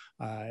there.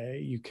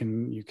 You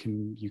can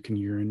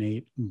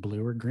urinate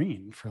blue or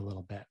green for a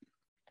little bit.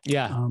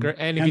 Yeah.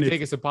 And if you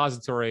take a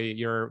suppository,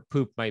 your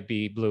poop might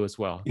be blue as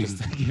well,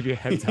 just to give you a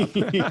heads up.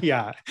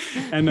 Yeah.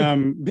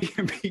 And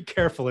be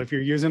careful if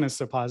you're using a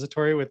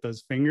suppository with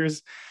those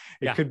fingers.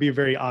 It could be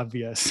very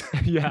obvious.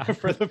 Yeah.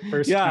 For the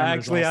first time. I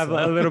actually have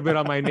a little bit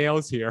on my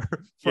nails here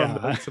from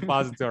the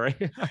suppository.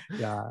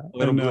 Yeah. A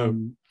little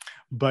blue.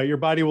 But your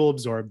body will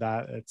absorb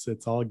that.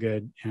 It's all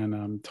good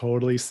and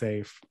totally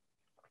safe.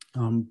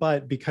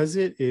 But because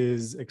it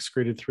is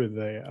excreted through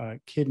the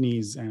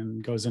kidneys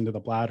and goes into the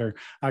bladder,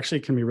 actually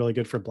can be really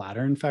good for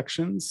bladder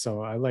infections.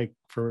 So I like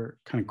for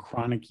kind of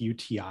chronic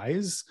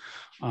UTIs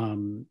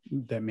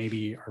that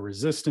maybe are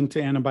resistant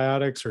to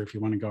antibiotics, or if you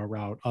want to go a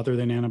route other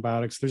than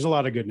antibiotics, there's a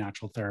lot of good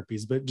natural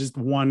therapies, but just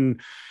one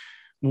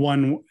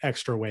one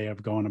extra way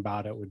of going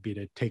about it would be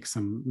to take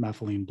some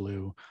methylene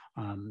blue.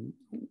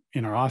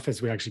 In our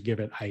office, we actually give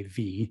it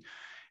IV,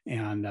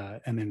 and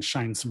then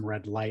shine some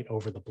red light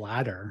over the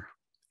bladder,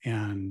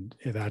 and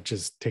that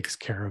just takes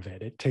care of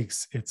it.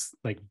 It's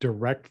like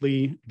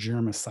directly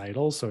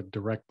germicidal, so it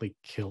directly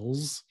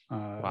kills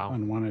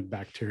unwanted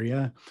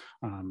bacteria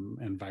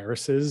and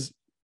viruses,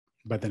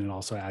 but then it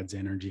also adds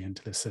energy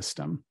into the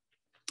system.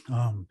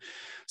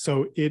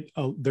 So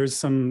there's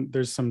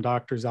some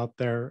doctors out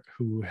there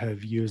who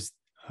have used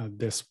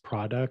this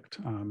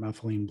product,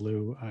 methylene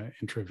blue,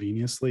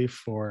 intravenously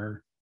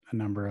for a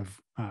number of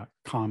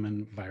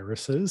common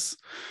viruses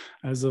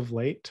as of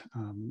late,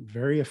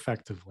 very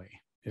effectively.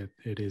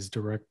 It is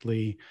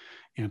directly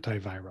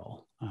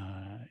antiviral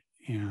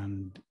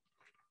and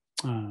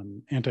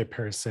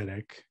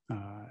antiparasitic,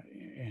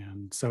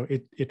 and so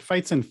it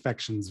fights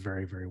infections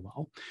very, very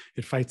well.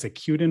 It fights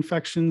acute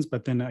infections,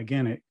 but then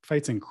again, it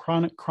fights in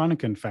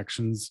chronic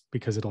infections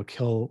because it'll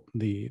kill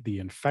the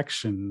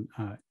infection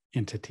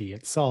entity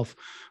itself.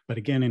 But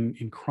again,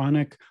 in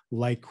chronic,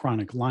 like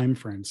chronic Lyme,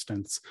 for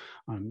instance,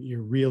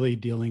 you're really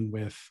dealing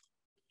with,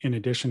 in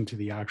addition to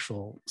the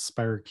actual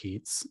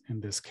spirochetes,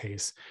 in this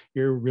case,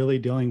 you're really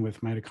dealing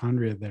with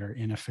mitochondria that are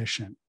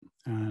inefficient.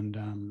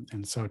 And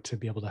so to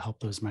be able to help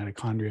those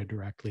mitochondria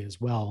directly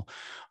as well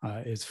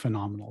is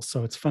phenomenal.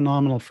 So it's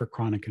phenomenal for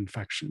chronic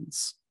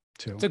infections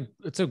too.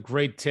 It's a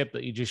great tip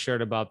that you just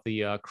shared about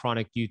the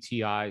chronic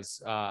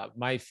UTIs.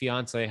 My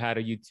fiance had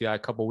a UTI a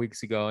couple of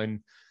weeks ago,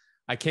 and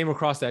I came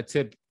across that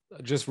tip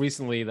just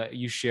recently that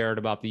you shared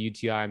about the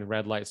UTI and the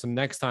red light. So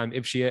next time,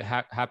 if she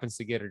happens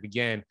to get it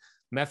again,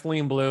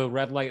 methylene blue,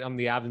 red light on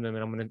the abdomen,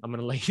 and I'm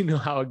gonna let you know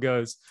how it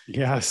goes.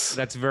 Yes,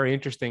 that's very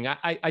interesting.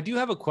 I do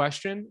have a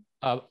question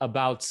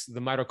about the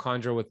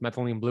mitochondria with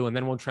methylene blue, and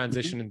then we'll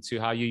transition into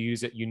how you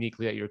use it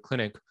uniquely at your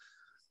clinic.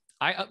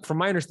 From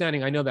my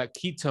understanding, I know that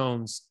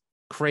ketones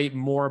create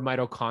more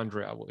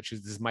mitochondria, which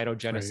is this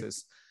mitogenesis.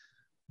 Right.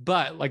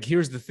 But like,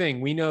 here's the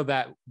thing: we know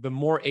that the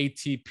more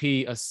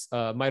ATP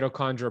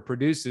mitochondria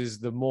produces,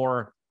 the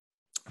more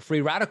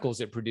free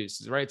radicals it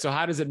produces, right? So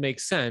how does it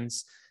make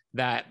sense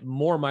that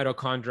more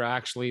mitochondria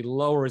actually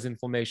lowers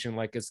inflammation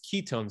like as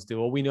ketones do?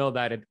 Well, we know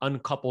that it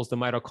uncouples the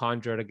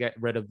mitochondria to get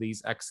rid of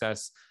these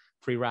excess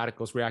free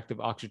radicals,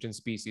 reactive oxygen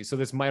species. So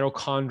this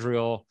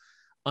mitochondrial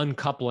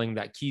uncoupling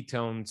that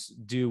ketones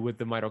do with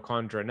the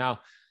mitochondria.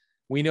 Now,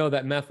 we know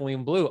that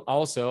methylene blue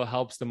also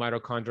helps the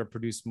mitochondria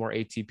produce more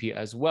ATP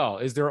as well.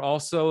 Is there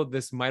also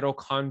this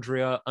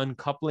mitochondria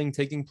uncoupling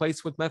taking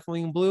place with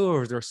methylene blue,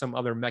 or is there some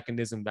other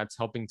mechanism that's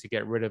helping to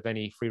get rid of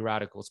any free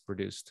radicals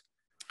produced?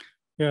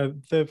 Yeah,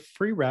 the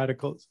free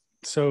radicals.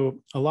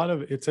 So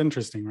it's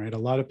interesting, right? A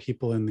lot of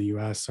people in the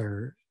US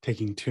are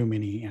taking too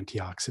many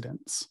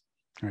antioxidants,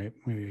 right?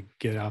 We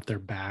get out their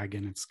bag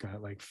and it's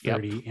got like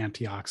 30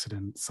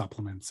 antioxidant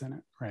supplements in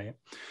it, right?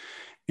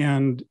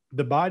 And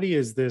the body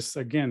is this,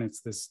 again,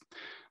 it's this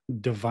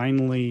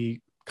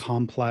divinely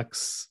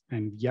complex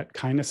and yet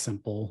kind of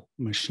simple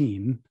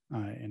machine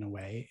in a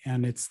way.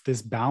 And it's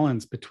this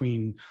balance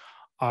between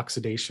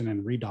oxidation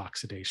and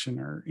redoxidation,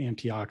 or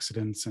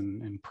antioxidants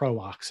and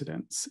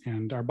pro-oxidants.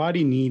 And our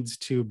body needs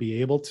to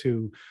be able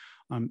to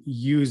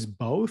use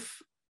both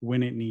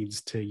when it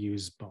needs to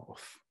use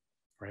both,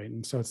 right?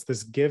 And so it's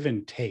this give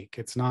and take.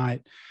 It's not,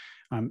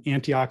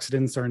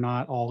 antioxidants are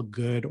not all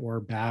good or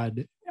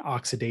bad.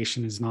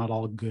 Oxidation is not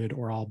all good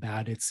or all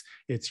bad. It's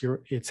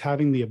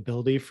having the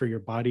ability for your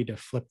body to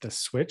flip the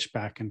switch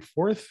back and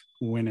forth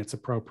when it's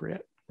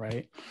appropriate,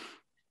 right?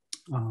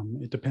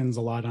 It depends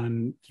a lot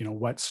on,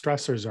 what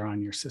stressors are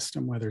on your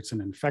system, whether it's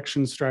an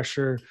infection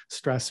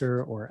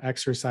stressor or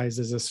exercise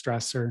is a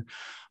stressor.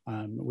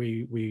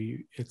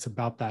 It's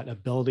about that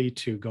ability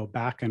to go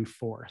back and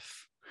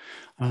forth.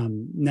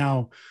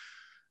 Now,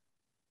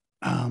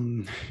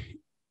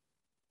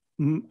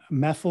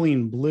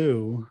 methylene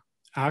blue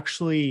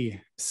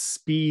actually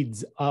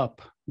speeds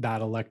up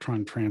that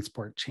electron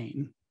transport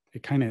chain.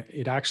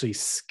 It actually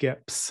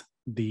skips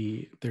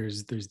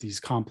there's these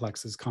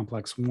complexes,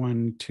 complex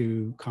 1,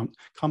 2,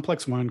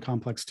 complex 1,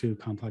 complex 2,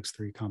 complex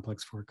 3,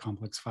 complex 4,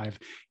 complex 5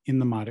 in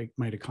the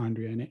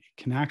mitochondria. And it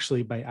can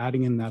actually, by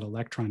adding in that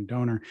electron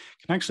donor,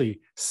 can actually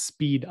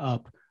speed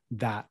up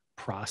that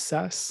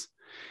process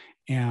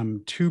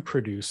and to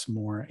produce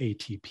more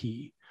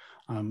ATP,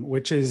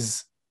 which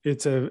is,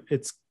 it's a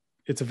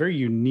very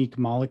unique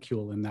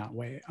molecule in that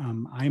way.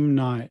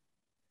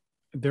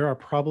 There are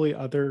probably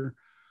other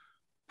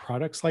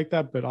products like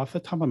that, but off the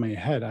top of my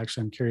head,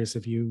 actually, I'm curious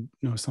if you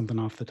know something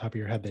off the top of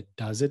your head that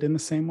does it in the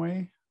same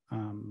way,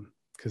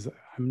 because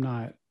I'm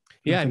not.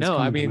 Yeah, no,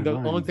 I mean, the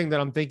only thing that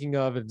I'm thinking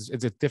of is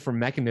a different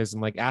mechanism.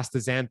 Like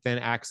astaxanthin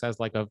acts as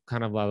like a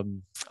kind of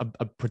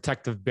a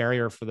protective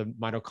barrier for the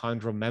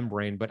mitochondrial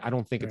membrane, but I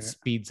don't think it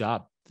speeds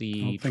up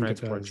the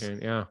transport chain.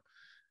 Yeah.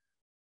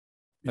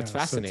 That's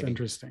fascinating. So it's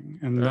interesting.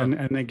 And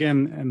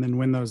then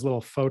when those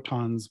little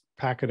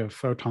packet of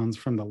photons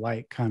from the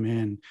light come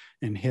in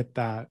and hit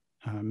that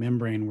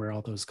membrane where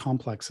all those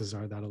complexes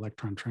are, that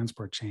electron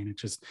transport chain,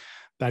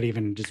 that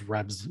even just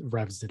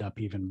revs it up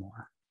even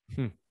more.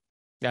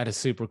 That is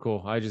super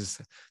cool.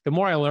 The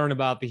more I learn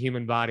about the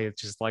human body,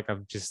 it's just like,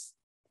 I'm just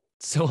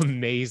so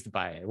amazed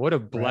by it. What a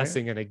Right?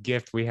 blessing and a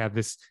gift we have,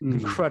 this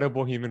Mm.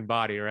 incredible human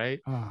body, right?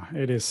 Oh,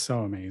 it is so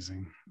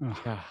amazing. Oh,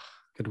 Yeah.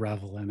 could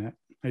revel in it.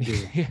 I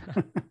do. Yeah.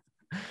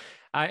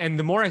 And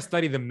the more I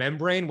study the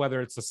membrane,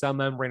 whether it's the cell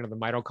membrane or the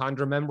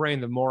mitochondria membrane,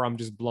 the more I'm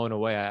just blown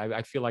away.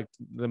 I feel like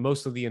the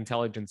most of the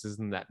intelligence is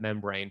in that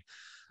membrane,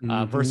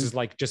 Hmm. versus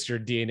like just your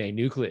DNA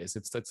nucleus.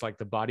 It's like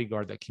the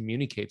bodyguard that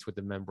communicates with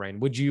the membrane.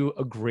 Would you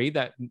agree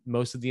that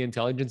most of the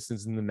intelligence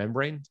is in the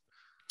membrane?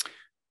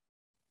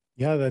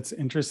 Yeah, that's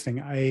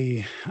interesting.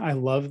 I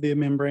love the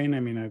membrane.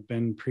 I mean, I've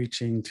been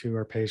preaching to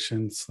our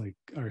patients like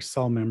our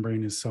cell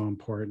membrane is so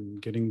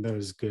important, getting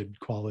those good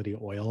quality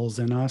oils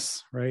in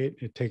us, right?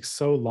 It takes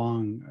so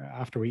long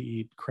after we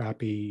eat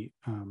crappy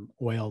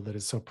oil that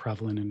is so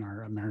prevalent in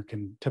our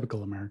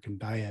typical American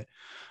diet.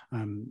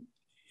 Um,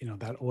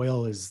 that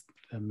oil is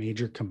a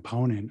major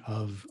component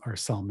of our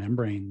cell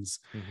membranes.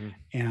 Mm-hmm.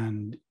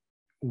 And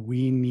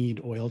we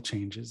need oil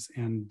changes,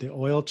 and the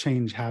oil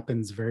change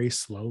happens very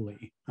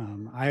slowly.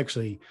 I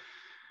actually,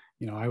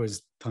 I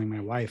was telling my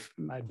wife,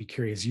 I'd be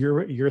curious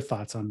your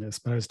thoughts on this,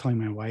 but I was telling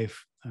my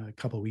wife a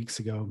couple of weeks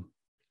ago,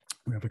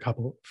 we have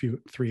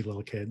three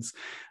little kids,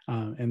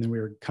 and then we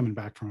were coming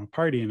back from a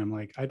party, and I'm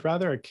like, I'd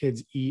rather our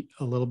kids eat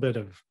a little bit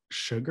of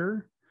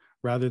sugar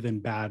rather than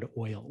bad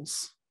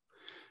oils,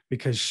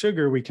 because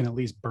sugar we can at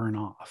least burn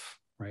off,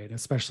 right?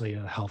 Especially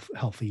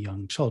healthy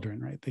young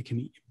children, right? They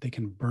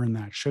can burn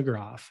that sugar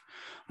off.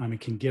 It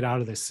can get out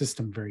of the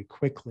system very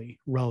quickly,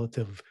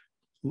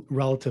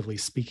 relatively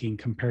speaking,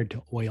 compared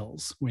to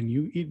oils. When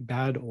you eat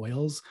bad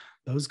oils,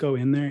 those go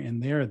in there and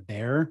they're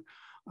there.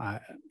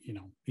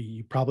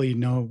 You probably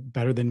know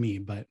better than me,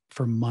 but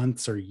for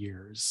months or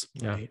years,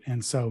 Yeah. right?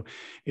 And so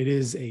it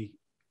is a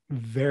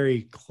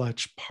very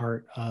clutch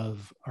part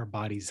of our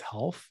body's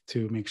health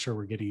to make sure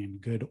we're getting in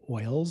good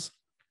oils.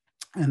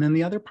 And then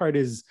the other part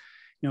is,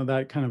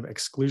 that kind of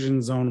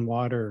exclusion zone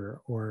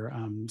water or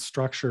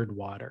structured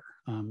water,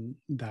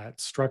 that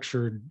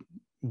structured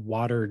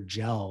water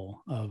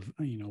gel of,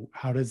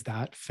 how does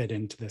that fit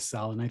into the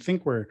cell? And I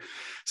think we're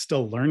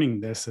still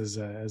learning this as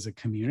a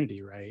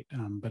community, right?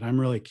 But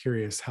I'm really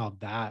curious how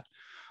that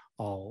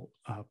all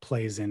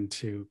plays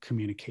into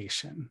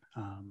communication.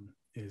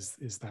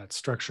 Is that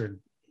structured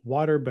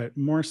water, but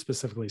more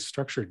specifically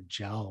structured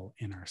gel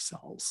in our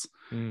cells?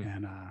 Mm.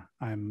 And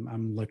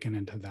I'm looking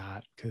into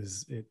that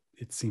because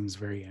it seems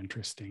very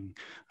interesting.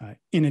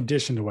 In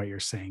addition to what you're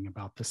saying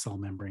about the cell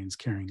membranes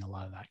carrying a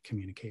lot of that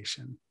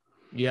communication.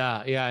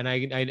 Yeah, yeah, and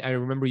I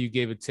remember you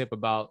gave a tip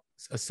about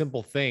a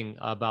simple thing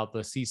about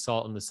the sea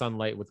salt and the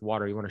sunlight with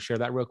water. You want to share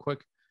that real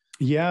quick?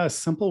 Yeah, a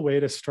simple way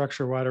to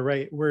structure water,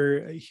 right?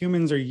 Where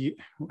humans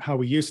how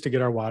we used to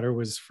get our water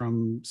was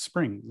from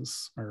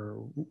springs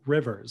or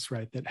rivers,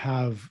 right? That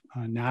have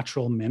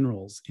natural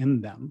minerals in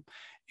them,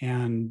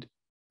 and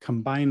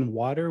combine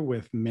water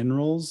with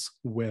minerals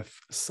with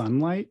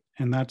sunlight,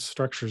 and that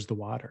structures the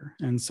water.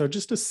 And so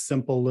just a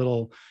simple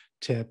little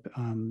tip,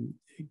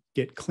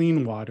 get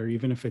clean water,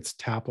 even if it's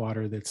tap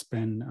water that's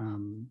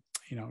been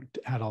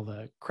had all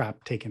the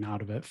crap taken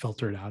out of it,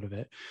 filtered out of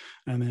it,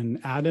 and then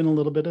add in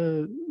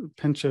a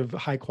pinch of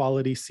high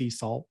quality sea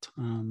salt,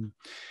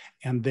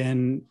 and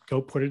then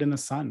go put it in the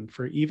sun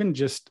for even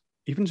just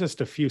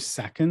a few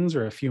seconds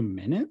or a few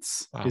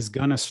minutes. Wow. Is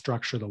going to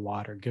structure the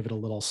water. Give it a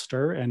little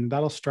stir, and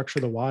that'll structure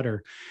the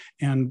water.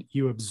 And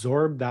you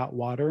absorb that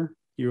water,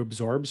 you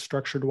absorb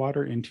structured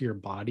water into your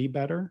body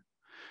better.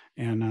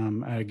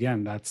 And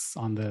again, that's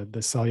on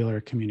the cellular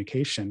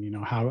communication.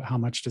 How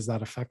much does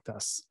that affect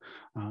us?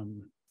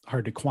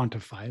 Hard to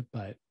quantify,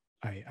 but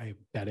I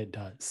bet it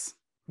does.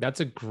 That's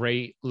a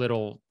great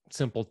little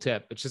simple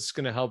tip. It's just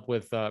going to help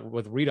with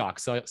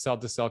redox, cell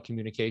to cell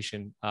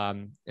communication,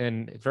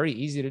 and very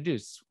easy to do.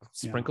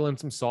 Sprinkle in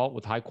some salt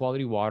with high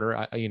quality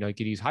water. You could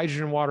use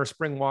hydrogen water,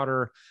 spring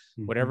water,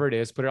 whatever it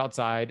is. Put it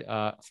outside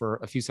for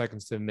a few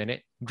seconds to a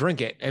minute.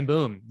 Drink it, and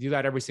boom, do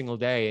that every single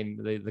day, and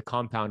the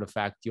compound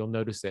effect, you'll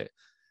notice it.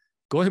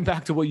 Going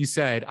back to what you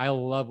said, I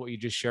love what you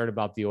just shared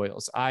about the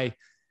oils. I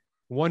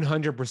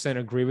 100%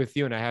 agree with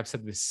you, and I have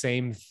said the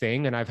same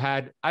thing. And I've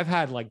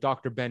had like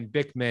Dr. Ben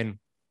Bickman,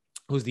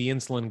 who's the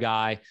insulin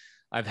guy.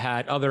 I've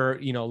had other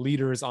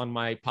leaders on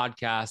my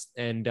podcast,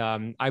 and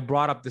I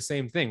brought up the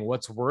same thing.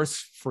 What's worse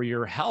for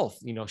your health,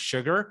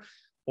 sugar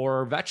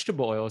or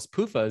vegetable oils,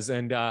 PUFAs?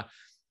 And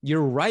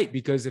you're right,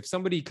 because if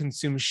somebody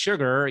consumes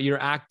sugar,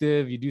 you're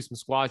active, you do some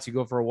squats, you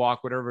go for a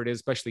walk, whatever it is,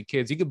 especially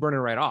kids, you could burn it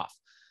right off.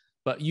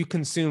 But you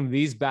consume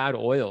these bad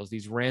oils,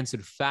 these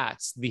rancid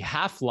fats, the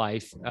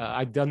half-life,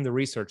 I've done the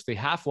research, the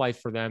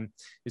half-life for them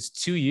is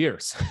 2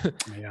 years.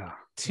 Yeah.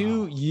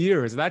 2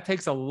 years. That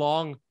takes a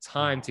long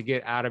time to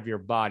get out of your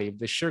body.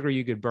 The sugar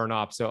you could burn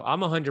off. So I'm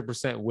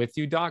 100% with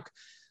you, Doc.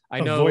 I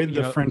know. Avoid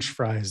the French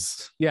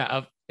fries.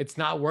 Yeah. It's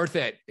not worth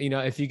it.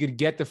 If you could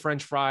get the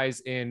French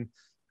fries in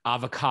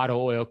avocado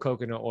oil,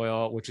 coconut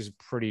oil, which is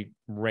pretty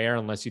rare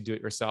unless you do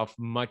it yourself,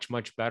 much,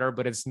 much better,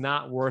 but it's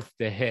not worth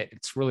the hit.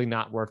 It's really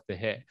not worth the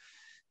hit.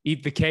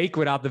 Eat the cake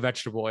without the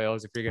vegetable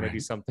oils if you're going to do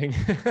something.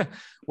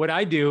 What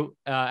I do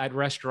at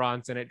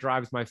restaurants, and it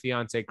drives my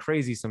fiance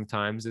crazy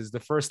sometimes, is the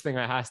first thing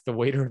I ask the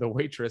waiter or the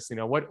waitress,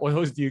 what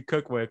oils do you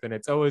cook with? And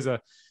it's always a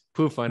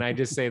PUFA. And I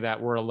just say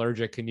that we're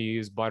allergic. Can you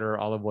use butter,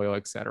 olive oil,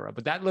 etc.?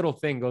 But that little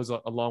thing goes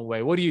a long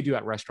way. What do you do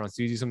at restaurants?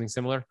 Do you do something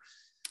similar?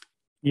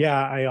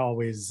 Yeah,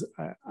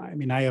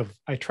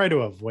 I try to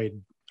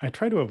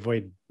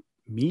avoid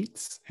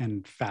meats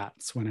and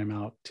fats when I'm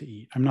out to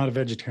eat. I'm not a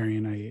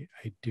vegetarian. I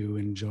do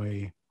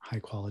enjoy high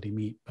quality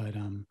meat, but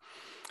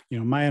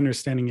my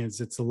understanding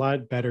is it's a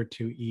lot better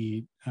to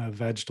eat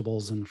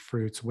vegetables and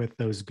fruits with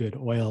those good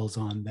oils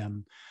on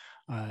them,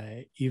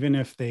 even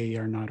if they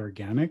are not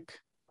organic.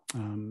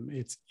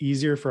 It's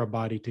easier for a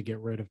body to get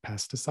rid of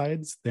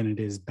pesticides than it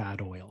is bad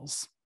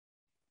oils.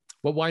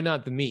 Well, why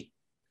not the meat?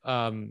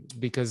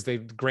 Because they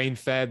grain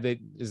fed.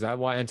 Is that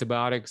why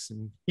antibiotics?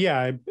 And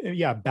yeah,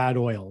 bad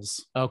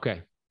oils.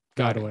 Okay,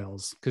 got bad it.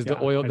 oils. Because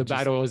the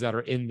bad oils that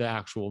are in the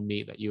actual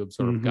meat that you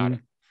absorb. Mm-hmm. Got it.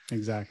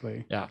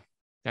 Exactly. Yeah,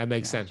 that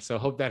makes sense. So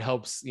hope that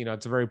helps.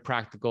 It's a very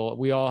practical.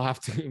 We all have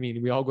to.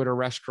 We all go to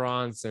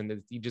restaurants,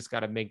 and you just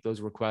got to make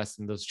those requests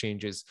and those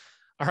changes.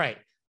 All right.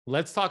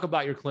 Let's talk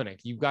about your clinic.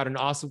 You've got an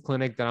awesome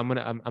clinic that I'm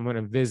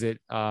gonna visit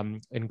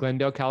in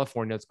Glendale,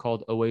 California. It's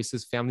called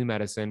Oasis Family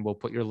Medicine. We'll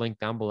put your link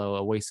down below,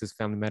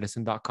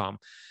 oasisfamilymedicine.com.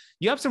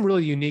 You have some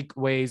really unique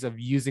ways of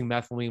using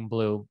methylene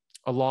blue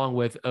along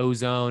with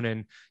ozone,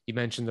 and you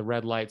mentioned the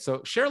red light.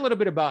 So share a little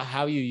bit about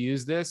how you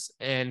use this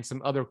and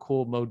some other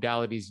cool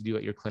modalities you do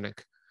at your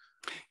clinic.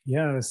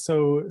 Yeah,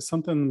 so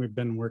something we've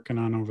been working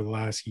on over the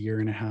last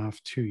year and a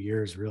half, 2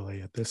 years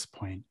really at this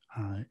point,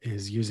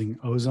 is using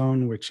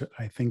ozone, which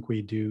I think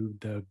we do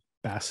the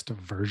best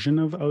version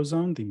of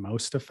ozone, the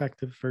most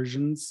effective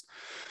version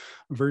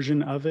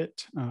of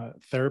it.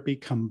 Therapy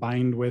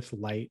combined with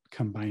light,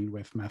 combined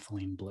with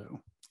methylene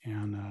blue.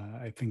 And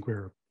I think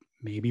we're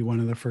maybe one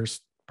of the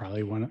first,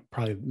 probably one of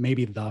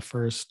the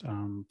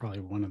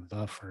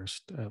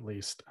first at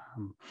least.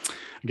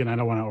 Again, I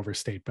don't want to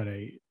overstate, but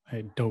I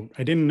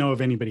didn't know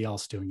of anybody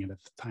else doing it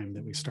at the time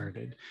that we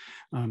started.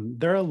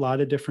 There are a lot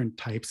of different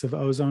types of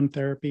ozone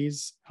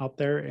therapies out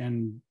there,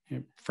 and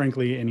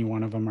frankly, any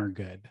one of them are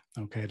good.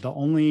 Okay. The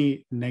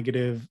only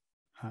negative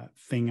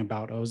thing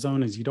about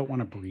ozone is you don't want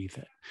to breathe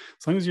it.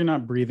 As long as you're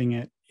not breathing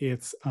it,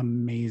 it's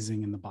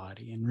amazing in the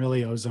body. And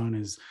really, ozone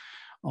is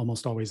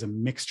almost always a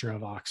mixture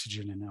of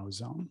oxygen and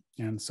ozone.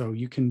 And so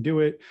you can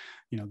do it,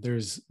 you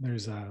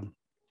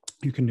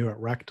can do it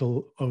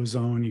rectal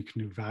ozone, you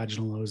can do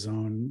vaginal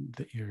ozone,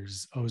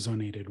 there's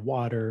ozonated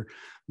water,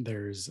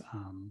 there's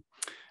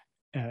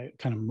kind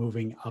of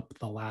moving up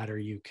the ladder,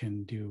 you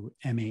can do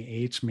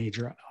MAH,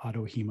 major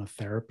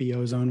autohemotherapy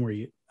ozone,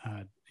 where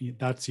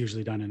that's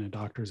usually done in a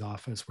doctor's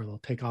office, where they'll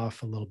take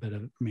off a little bit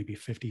of maybe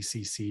 50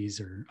 cc's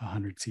or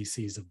 100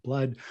 cc's of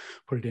blood,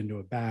 put it into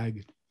a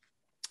bag,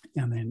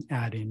 and then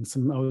add in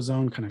some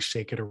ozone, kind of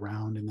shake it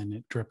around, and then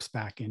it drips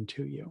back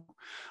into you.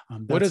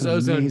 What does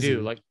ozone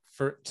do? Like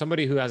for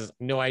somebody who has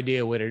no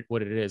idea what it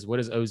is, what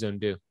does ozone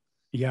do?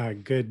 Yeah,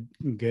 great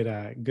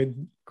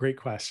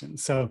question.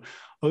 So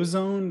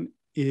ozone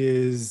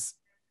is,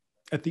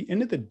 at the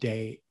end of the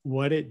day,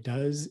 what it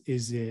does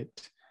is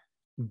it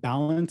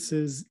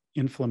balances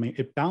inflammation.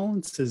 It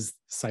balances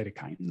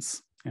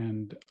cytokines.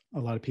 And a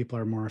lot of people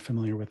are more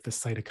familiar with the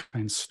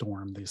cytokine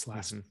storm these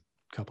last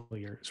couple of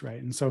years,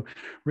 right? And so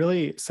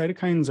really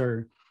cytokines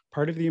are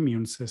part of the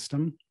immune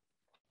system,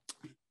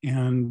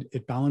 and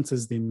it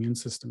balances the immune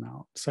system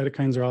out.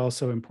 Cytokines are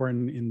also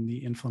important in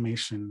the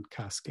inflammation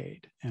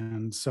cascade.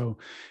 And so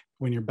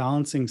when you're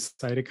balancing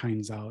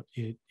cytokines out,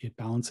 it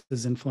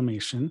balances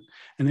inflammation.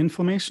 And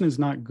inflammation is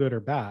not good or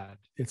bad.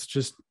 It's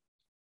just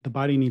the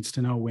body needs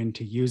to know when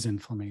to use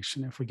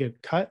inflammation. If we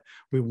get cut,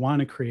 we want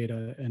to create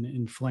an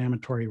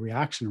inflammatory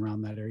reaction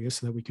around that area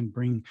so that we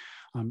can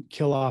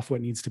kill off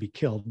what needs to be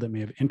killed that may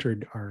have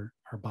entered our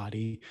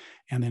body,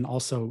 and then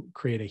also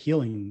create a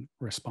healing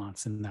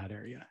response in that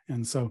area.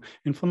 And so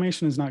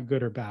inflammation is not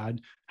good or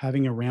bad.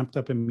 Having a ramped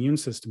up immune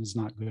system is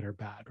not good or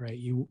bad, right?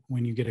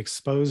 When you get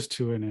exposed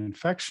to an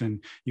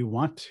infection, you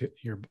want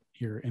your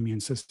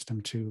immune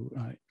system to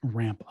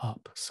ramp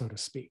up, so to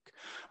speak.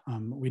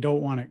 We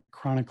don't want it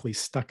chronically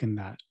stuck in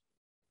that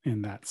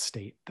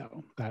state,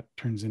 though. That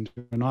turns into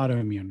an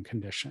autoimmune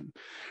condition,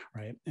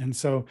 right? And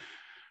so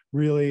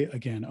really,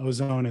 again,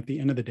 ozone, at the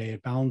end of the day,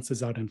 it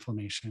balances out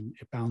inflammation.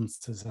 It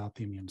balances out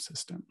the immune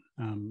system.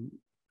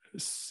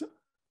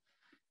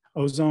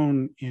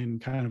 Ozone in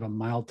kind of a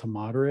mild to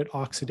moderate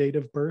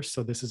oxidative burst.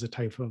 So this is a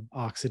type of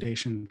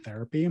oxidation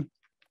therapy,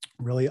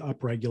 really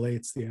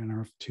upregulates the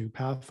NRF2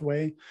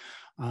 pathway.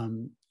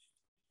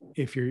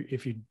 If you're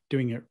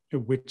doing it,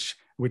 which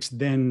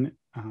then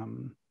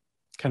kind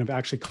of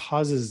actually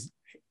causes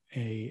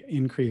a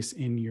increase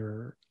in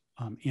your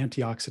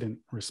antioxidant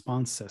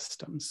response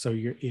system. So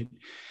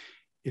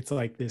it's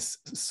like this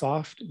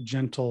soft,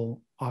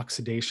 gentle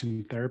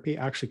oxidation therapy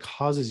actually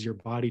causes your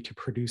body to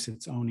produce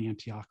its own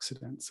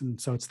antioxidants. And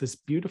so it's this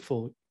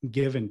beautiful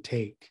give and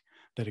take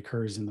that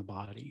occurs in the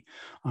body.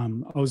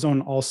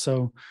 Ozone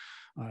also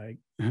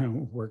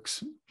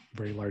works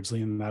very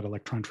largely in that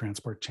electron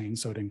transport chain.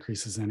 So it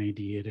increases NAD,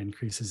 it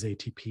increases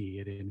ATP,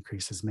 it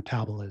increases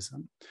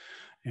metabolism.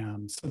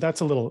 And so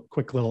that's a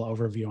quick little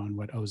overview on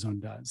what ozone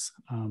does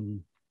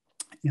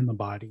in the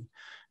body.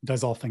 It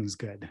does all things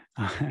good.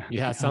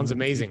 Yeah, sounds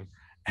amazing.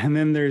 And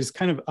then there's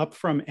kind of up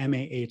from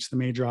MAH, the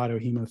major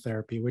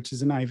autohemotherapy, which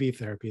is an IV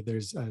therapy.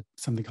 There's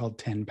something called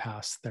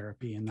 10-pass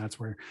therapy. And that's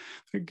where,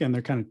 again,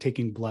 they're kind of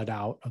taking blood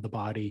out of the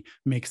body,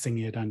 mixing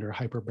it under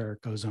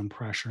hyperbaric ozone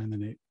pressure, and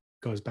then it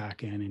goes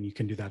back in, and you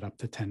can do that up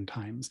to 10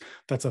 times.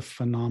 That's a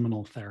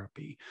phenomenal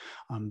therapy.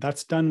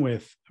 That's done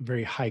with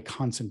very high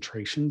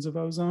concentrations of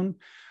ozone.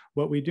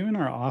 What we do in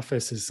our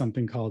office is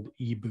something called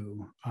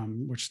EBOO,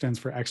 which stands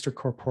for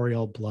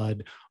extra-corporeal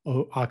blood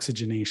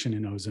oxygenation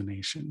and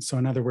ozonation. So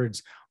in other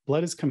words,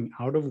 blood is coming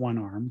out of one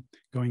arm,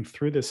 going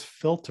through this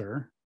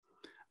filter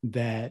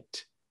that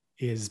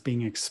is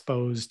being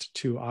exposed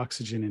to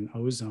oxygen and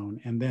ozone,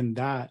 and then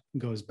that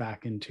goes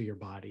back into your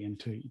body,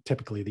 into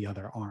typically the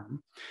other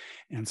arm.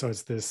 And so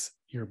it's this,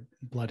 your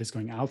blood is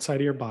going outside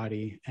of your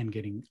body and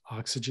getting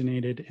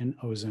oxygenated and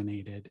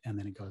ozonated, and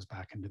then it goes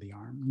back into the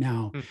arm.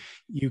 Now,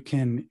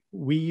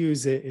 we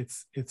use it,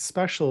 it's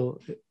special.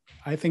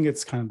 I think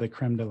it's kind of the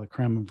creme de la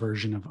creme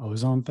version of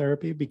ozone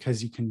therapy,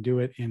 because you can do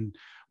it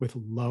with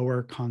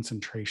lower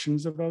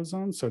concentrations of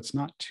ozone. So it's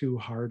not too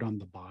hard on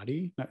the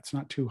body. It's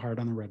not too hard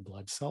on the red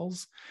blood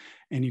cells.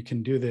 And you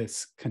can do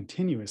this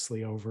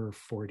continuously over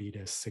 40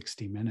 to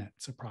 60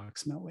 minutes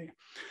approximately.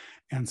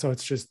 And so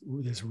it's just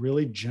this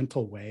really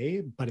gentle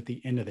way, but at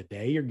the end of the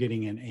day, you're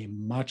getting in a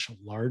much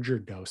larger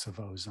dose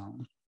of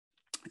ozone,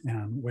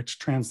 which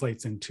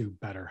translates into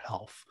better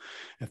health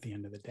at the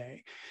end of the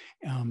day.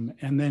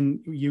 And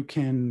then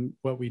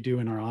what we do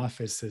in our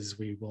office is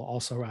we will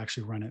also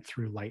actually run it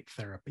through light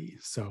therapy.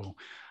 So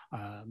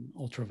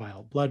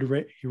ultraviolet blood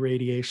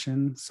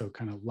irradiation, so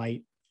kind of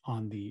light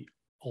on the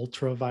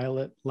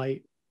ultraviolet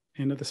light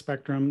end of the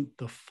spectrum,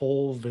 the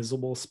full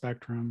visible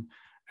spectrum,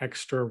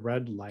 extra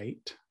red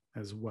light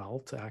as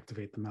well to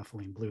activate the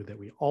methylene blue that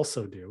we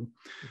also do,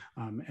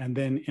 and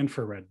then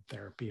infrared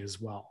therapy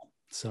as well.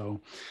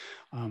 So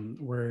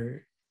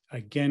we're,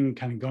 again,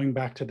 kind of going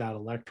back to that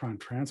electron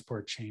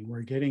transport chain,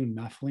 we're getting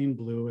methylene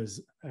blue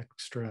as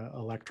extra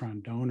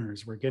electron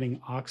donors. We're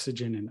getting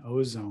oxygen and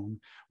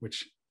ozone,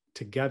 which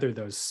together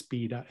those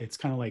speed up. It's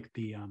kind of like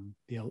the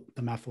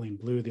methylene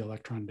blue, the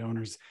electron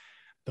donors.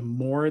 The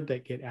more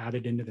that get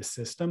added into the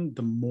system,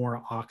 the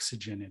more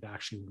oxygen it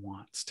actually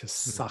wants to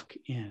suck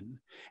in.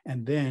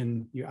 And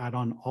then you add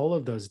on all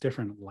of those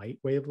different light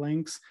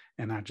wavelengths,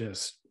 and that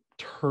just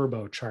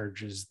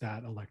turbocharges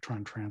that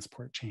electron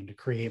transport chain to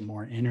create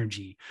more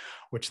energy,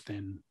 which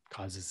then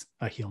causes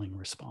a healing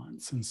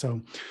response. And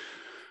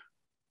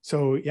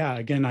so yeah,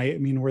 again, I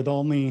mean, we're the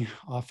only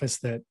office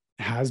that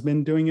has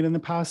been doing it in the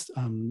past.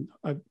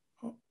 I've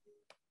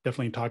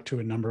definitely talked to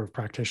a number of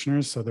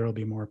practitioners, so there will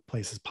be more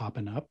places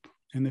popping up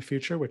in the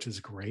future, which is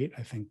great.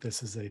 I think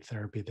this is a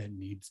therapy that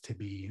needs to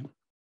be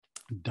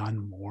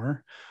done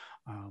more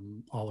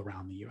all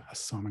around the US.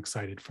 So I'm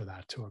excited for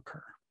that to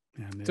occur.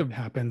 And it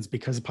happens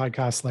because of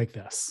podcasts like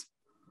this.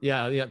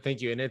 Yeah,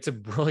 thank you. And it's a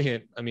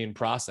brilliant,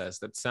 process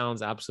that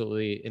sounds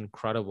absolutely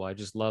incredible. I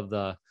just love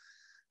the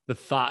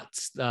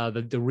thoughts,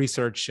 the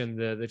research, and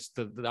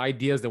the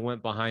ideas that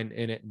went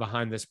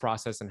behind this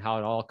process, and how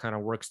it all kind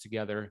of works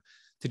together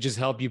to just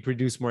help you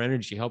produce more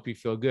energy, help you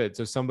feel good.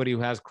 So somebody who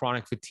has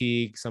chronic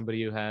fatigue,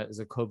 somebody who has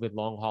a COVID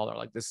long hauler,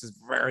 like, this is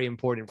very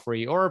important for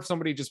you. Or if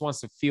somebody just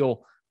wants to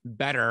feel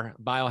better,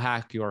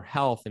 biohack your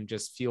health and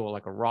just feel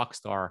like a rock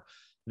star,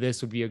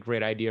 this would be a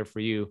great idea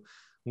for you.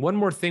 One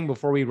more thing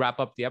before we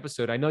wrap up the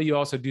episode. I know you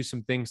also do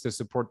some things to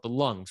support the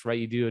lungs, right?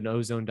 You do an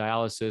ozone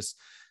dialysis,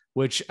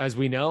 which, as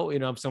we know,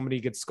 if somebody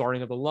gets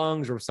scarring of the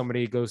lungs, or if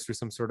somebody goes through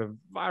some sort of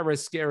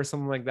virus scare or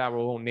something like that, we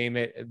won't name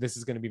it, this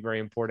is going to be very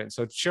important.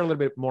 So share a little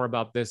bit more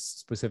about this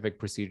specific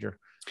procedure.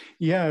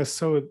 Yeah,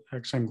 so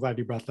actually, I'm glad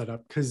you brought that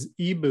up, because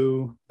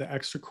EBOO, the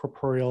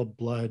extracorporeal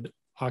blood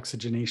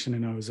oxygenation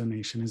and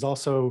ozonation, is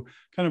also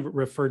kind of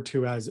referred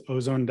to as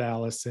ozone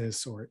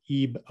dialysis, or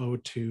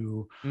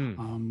EBOO2.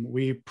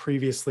 We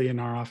previously in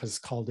our office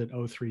called it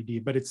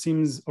O3D, but it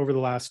seems over the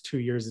last 2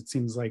 years, it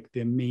seems like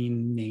the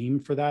main name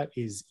for that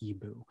is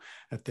EBOO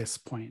at this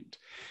point.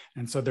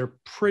 And so they're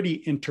pretty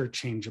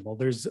interchangeable.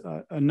 There's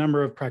a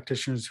number of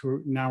practitioners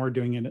who now are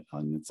doing it,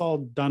 and it's all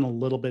done a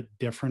little bit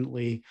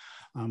differently.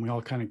 We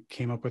all kind of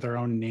came up with our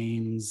own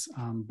names,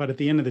 but at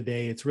the end of the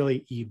day, it's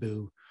really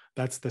EBOO.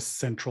 That's the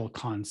central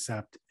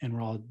concept, and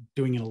we're all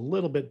doing it a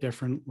little bit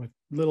different, with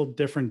little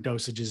different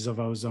dosages of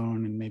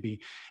ozone, and maybe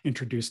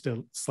introduced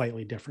it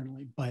slightly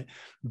differently. But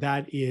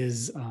that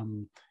is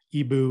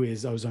EBOO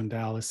is ozone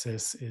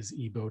dialysis, is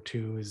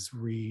EBOO2 is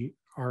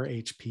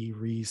RHP,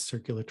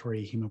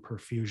 recirculatory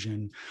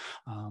hemoperfusion.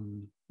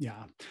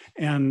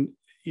 And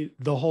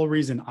the whole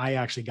reason I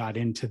actually got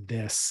into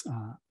this,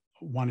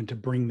 wanted to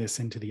bring this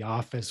into the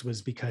office,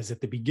 was because at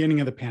the beginning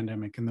of the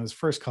pandemic, in those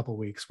first couple of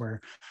weeks where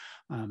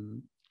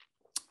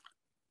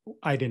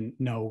I didn't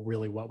know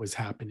really what was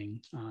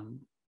happening,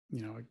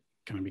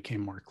 kind of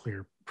became more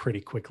clear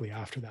pretty quickly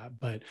after that.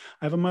 But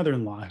I have a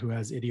mother-in-law who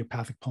has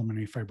idiopathic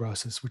pulmonary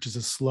fibrosis, which is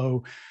a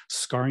slow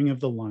scarring of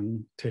the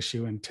lung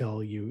tissue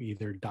until you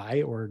either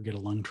die or get a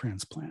lung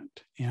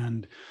transplant.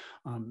 And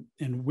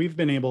we've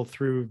been able,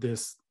 through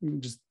this,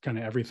 just kind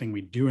of everything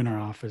we do in our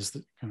office,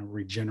 kind of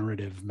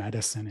regenerative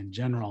medicine in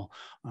general,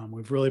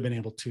 we've really been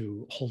able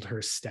to hold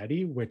her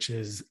steady, which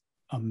is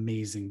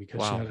amazing,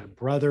 because she had a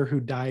brother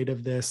who died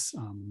of this,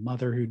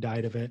 mother who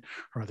died of it.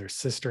 Her other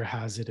sister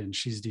has it, and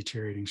she's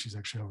deteriorating. She's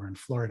actually over in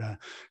Florida.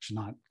 She's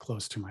not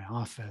close to my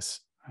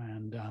office.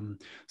 And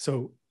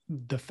so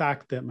the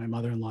fact that my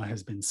mother-in-law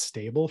has been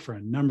stable for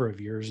a number of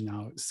years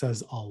now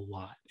says a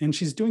lot. And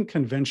she's doing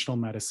conventional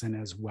medicine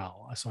as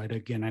well. So I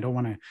don't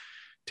want to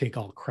take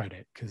all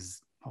credit,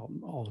 because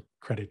all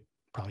credit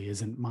probably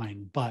isn't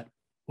mine, but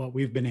what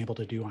we've been able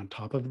to do on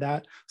top of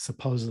that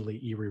supposedly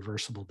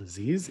irreversible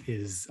disease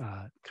is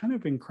kind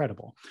of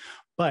incredible.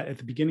 But at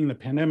the beginning of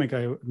the pandemic,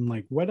 I'm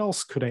like, what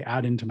else could I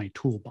add into my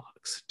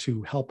toolbox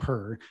to help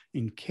her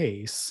in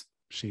case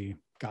she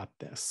got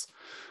this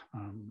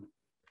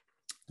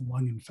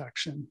lung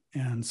infection?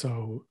 And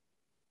so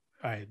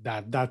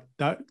that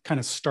kind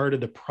of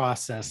started the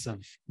process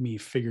of me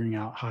figuring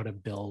out how to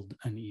build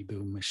an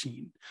EBOO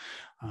machine.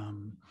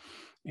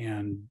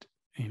 And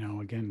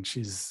again,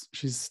 she's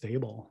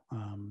stable.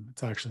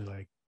 It's actually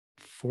like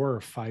 4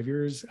 or 5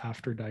 years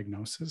after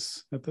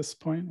diagnosis at this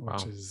point,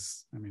 which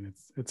is,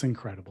 it's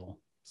incredible.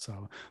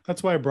 So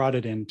that's why I brought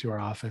it into our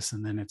office.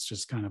 And then it's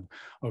just kind of,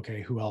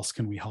 okay, who else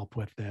can we help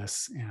with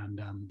this?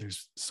 And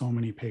there's so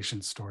many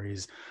patient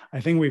stories.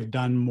 I think we've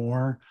done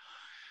more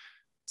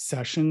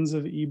sessions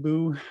of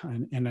EBOO,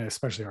 and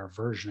especially our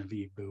version of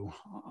EBOO,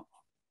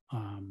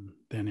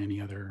 than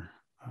any other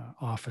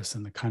office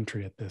in the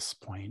country at this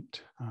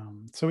point.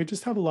 So we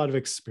just have a lot of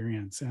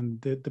experience,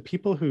 and the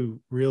people who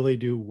really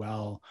do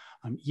well,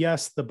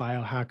 yes, the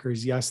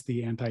biohackers, yes,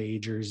 the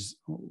anti-agers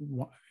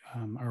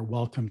are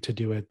welcome to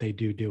do it. They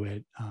do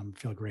it,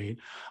 feel great.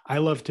 I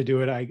love to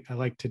do it. I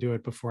like to do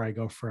it before I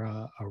go for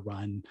a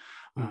run.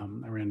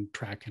 I ran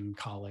track in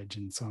college,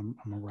 and so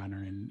I'm a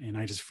runner, and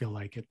I just feel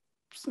like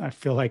I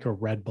feel like a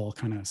Red Bull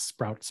kind of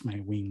sprouts my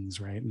wings,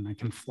 right? And I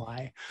can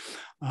fly.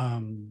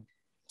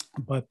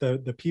 But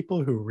the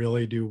people who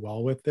really do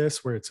well with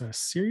this, where it's a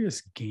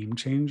serious game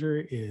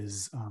changer,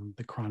 is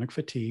the chronic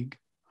fatigue,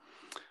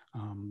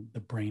 the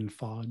brain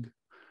fog,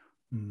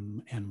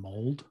 and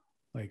mold.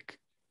 Like,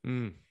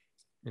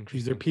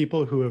 these are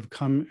people who are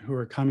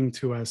coming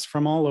to us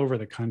from all over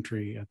the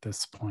country at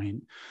this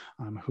point,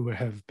 who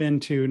have been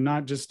to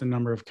not just a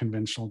number of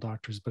conventional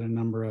doctors, but a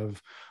number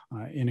of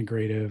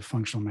integrative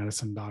functional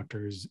medicine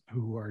doctors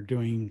who are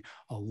doing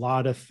a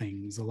lot of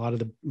things, a lot of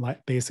the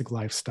basic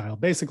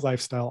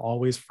lifestyle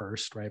always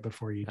first, right?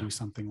 Before you do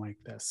something like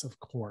this, of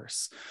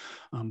course.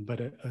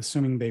 But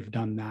assuming they've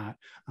done that,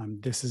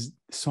 this is,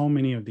 so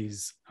many of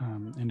these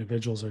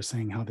individuals are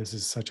saying how this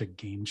is such a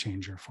game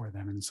changer for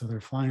them. And so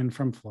they're flying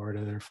from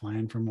Florida, they're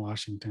flying from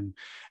Washington,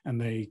 and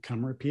they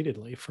come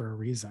repeatedly for a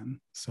reason.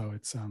 So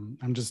it's,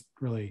 I'm just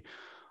really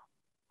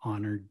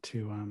honored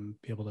to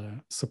be able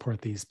to support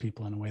these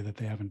people in a way that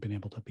they haven't been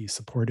able to be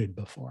supported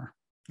before.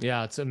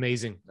 Yeah, it's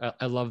amazing.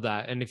 I love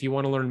that. And if you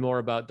want to learn more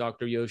about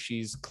Dr.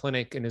 Yoshi's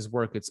clinic and his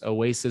work, it's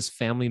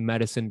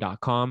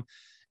oasisfamilymedicine.com.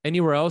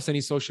 Anywhere else, any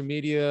social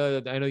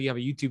media? I know you have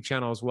a YouTube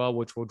channel as well,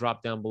 which we'll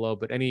drop down below,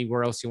 but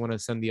anywhere else you want to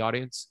send the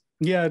audience?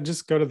 Yeah,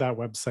 just go to that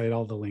website.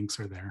 All the links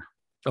are there.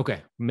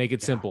 Okay. Make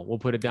it simple. We'll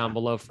put it down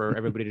below for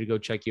everybody to go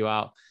check you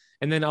out.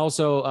 And then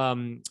also,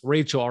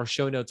 Rachel, our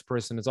show notes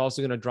person, is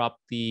also going to drop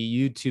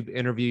the YouTube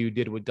interview you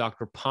did with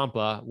Dr.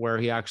 Pompa, where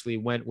he actually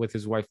went with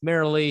his wife,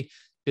 Marilee,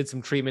 did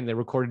some treatment. They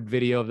recorded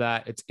video of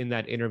that. It's in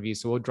that interview.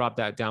 So we'll drop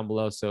that down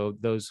below, so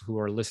those who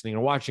are listening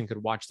or watching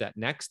could watch that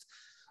next.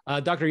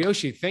 Dr.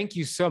 Yoshi, thank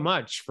you so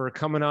much for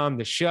coming on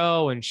the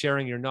show and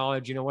sharing your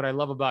knowledge. You know, what I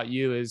love about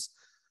you is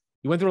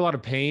you went through a lot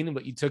of pain,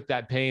 but you took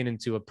that pain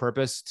into a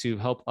purpose to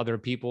help other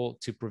people,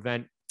 to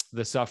prevent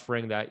the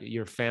suffering that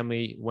your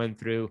family went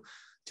through,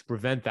 to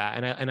prevent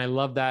that. And I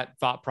love that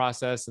thought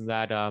process and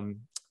that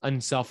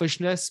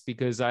unselfishness,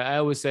 because I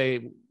always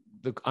say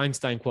the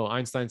Einstein quote.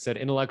 Einstein said,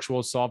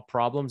 "Intellectuals solve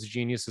problems,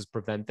 geniuses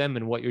prevent them."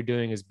 And what you're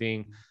doing is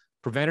being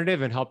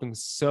preventative and helping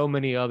so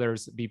many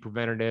others be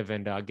preventative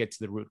and get to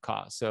the root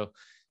cause. So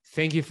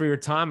thank you for your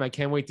time. I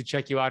can't wait to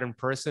check you out in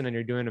person, and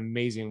you're doing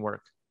amazing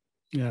work.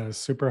 Yeah,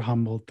 super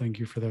humbled. Thank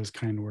you for those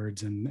kind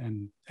words.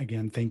 And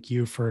again, thank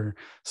you for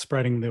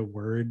spreading the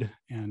word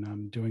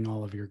and doing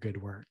all of your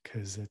good work,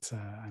 because it's,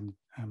 I'm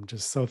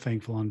just so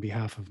thankful on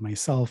behalf of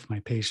myself, my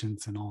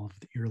patients, and all of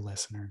your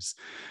listeners.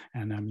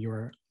 And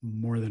you're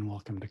more than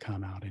welcome to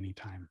come out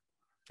anytime.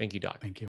 Thank you, Doc. Thank you.